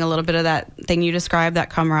we're missing a little bit of that thing you described, that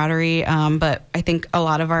camaraderie. But I think a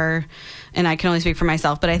lot of and I can only speak for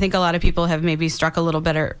myself, but I think a lot of people have maybe struck a little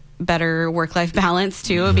better work-life balance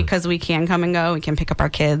too, because we can come and go, we can pick up our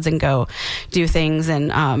kids and go do things,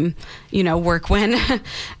 and work when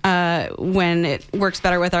it works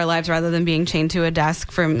better with our lives rather than being chained to a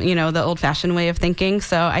desk from the old-fashioned way of thinking.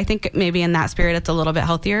 So I think maybe in that spirit it's a little bit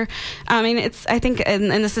healthier. I mean, I think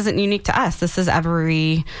and this isn't unique to us. This is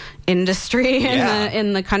every industry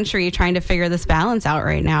in the country trying to figure this balance out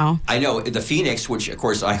right now. I know the Phoenix, which of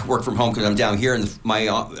course I work from home because I'm down here in my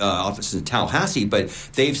office in Tallahassee, but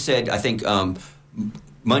they've said I think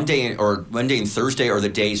Monday and Thursday are the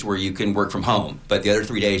days where you can work from home, but the other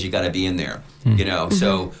 3 days you got to be in there.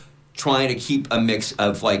 So trying to keep a mix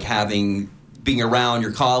of being around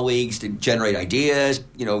your colleagues to generate ideas,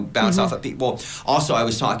 bounce off of people. Also, I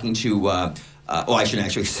was talking to. I shouldn't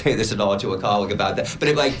actually say this at all to a colleague about that. But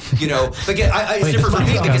it's different for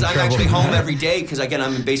me because I'm actually home every day because, again,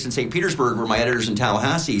 I'm based in St. Petersburg where my editor's in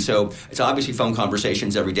Tallahassee. So it's obviously phone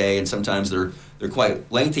conversations every day, and sometimes they're quite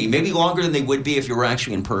lengthy, maybe longer than they would be if you were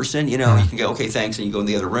actually in person. You can go, okay, thanks, and you go in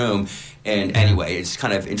the other room. And anyway, it's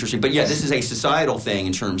kind of interesting. But, this is a societal thing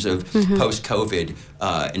in terms of post-COVID,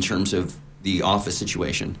 in terms of the office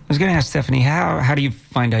situation. I was going to ask Stephanie, how do you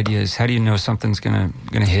find ideas? How do you know something's gonna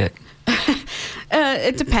hit?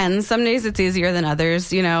 It depends. Some days it's easier than others,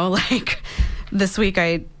 this week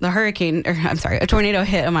a tornado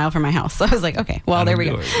hit a mile from my house. So I was like, okay, well, there we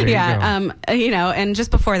go. And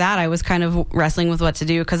just before that, I was kind of wrestling with what to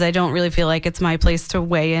do because I don't really feel like it's my place to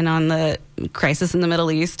weigh in on the crisis in the Middle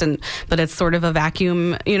East, but it's sort of a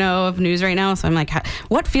vacuum, of news right now. So I'm like,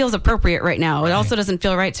 what feels appropriate right now? It also doesn't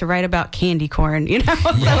feel right to write about candy corn, So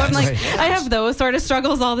I'm like, I have those sort of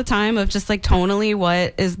struggles all the time of just tonally,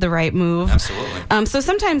 what is the right move? Absolutely. So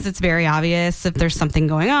sometimes it's very obvious if there's something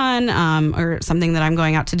going on, or something that I'm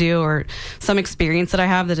going out to do, or some experience that I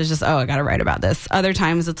have that is just, I got to write about this. Other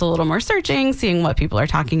times it's a little more searching, seeing what people are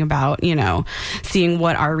talking about, seeing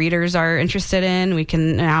what our readers are interested in. We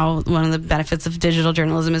can now, one of the benefits of digital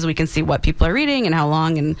journalism is we can see what people are reading and how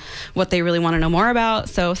long and what they really want to know more about.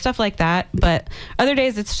 So stuff like that. But other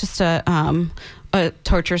days it's just a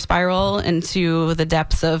torture spiral into the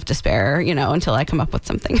depths of despair, until I come up with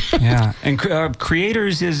something. Yeah. And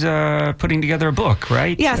Creators is putting together a book,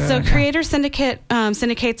 right? Yeah. So Creator Syndicate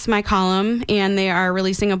syndicates my column, and they are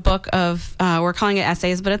releasing a book of, we're calling it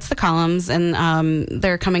essays, but it's the columns, and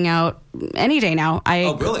they're coming out any day now.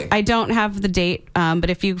 Really? I don't have the date, but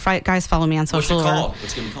if you guys follow me on social. What's it called?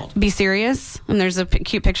 What's it going to be called? Be Serious. And there's a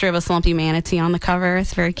cute picture of a slumpy manatee on the cover.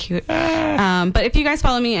 It's very cute. But if you guys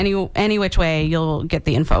follow me any which way, you'll get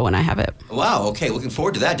the info when I have it. Wow. Okay. Looking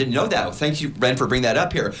forward to that. Didn't know that. Thank you, Ren, for bringing that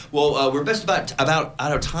up here. Well, we're just about out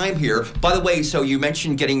of time here. By the way, so you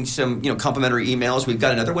mentioned getting some complimentary emails. We've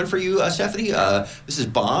got another one for you, Stephanie. This is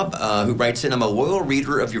Bob, who writes in, I'm a loyal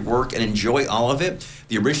reader of your work and enjoy all of it.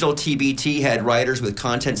 The original TBT had writers with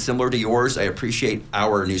content similar to yours. I appreciate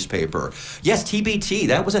our newspaper. Yes, TBT.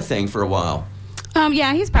 That was a thing for a while.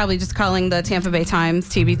 Yeah, he's probably just calling the Tampa Bay Times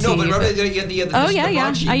TBT. No, but remember the Oh,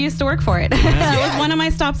 yeah. I used to work for it. That was one of my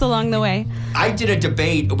stops along the way. I did a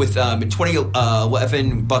debate with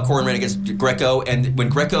 2011 Buckhorn ran against Greco, and when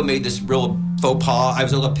Greco made this real faux pas, I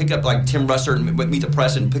was able to pick up like Tim Russer and Meet the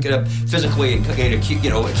Press and pick it up physically and accuse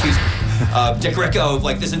Dick Greco of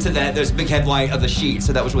like this into that. There's a big headline of the sheet,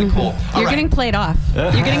 so that was really cool. You're getting played off.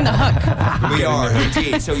 You're getting the hook. We are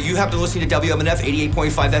indeed. So you have been listening to WMNF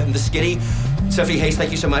 88.5 FM The Skinny. Stephanie Hayes,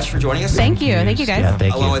 thank you so much for joining us. Thank you. Thank you, guys. Yeah,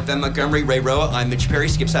 thank Along you. with Ben Montgomery, Ray Roa, I'm Mitch Perry,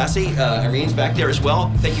 Skip Sassy. Irene's back there as well.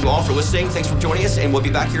 Thank you all for listening. Thanks for joining us, and we'll be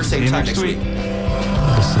back here same time next week.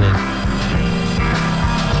 Listening.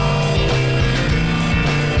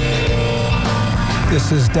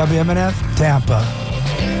 This is WMNF Tampa.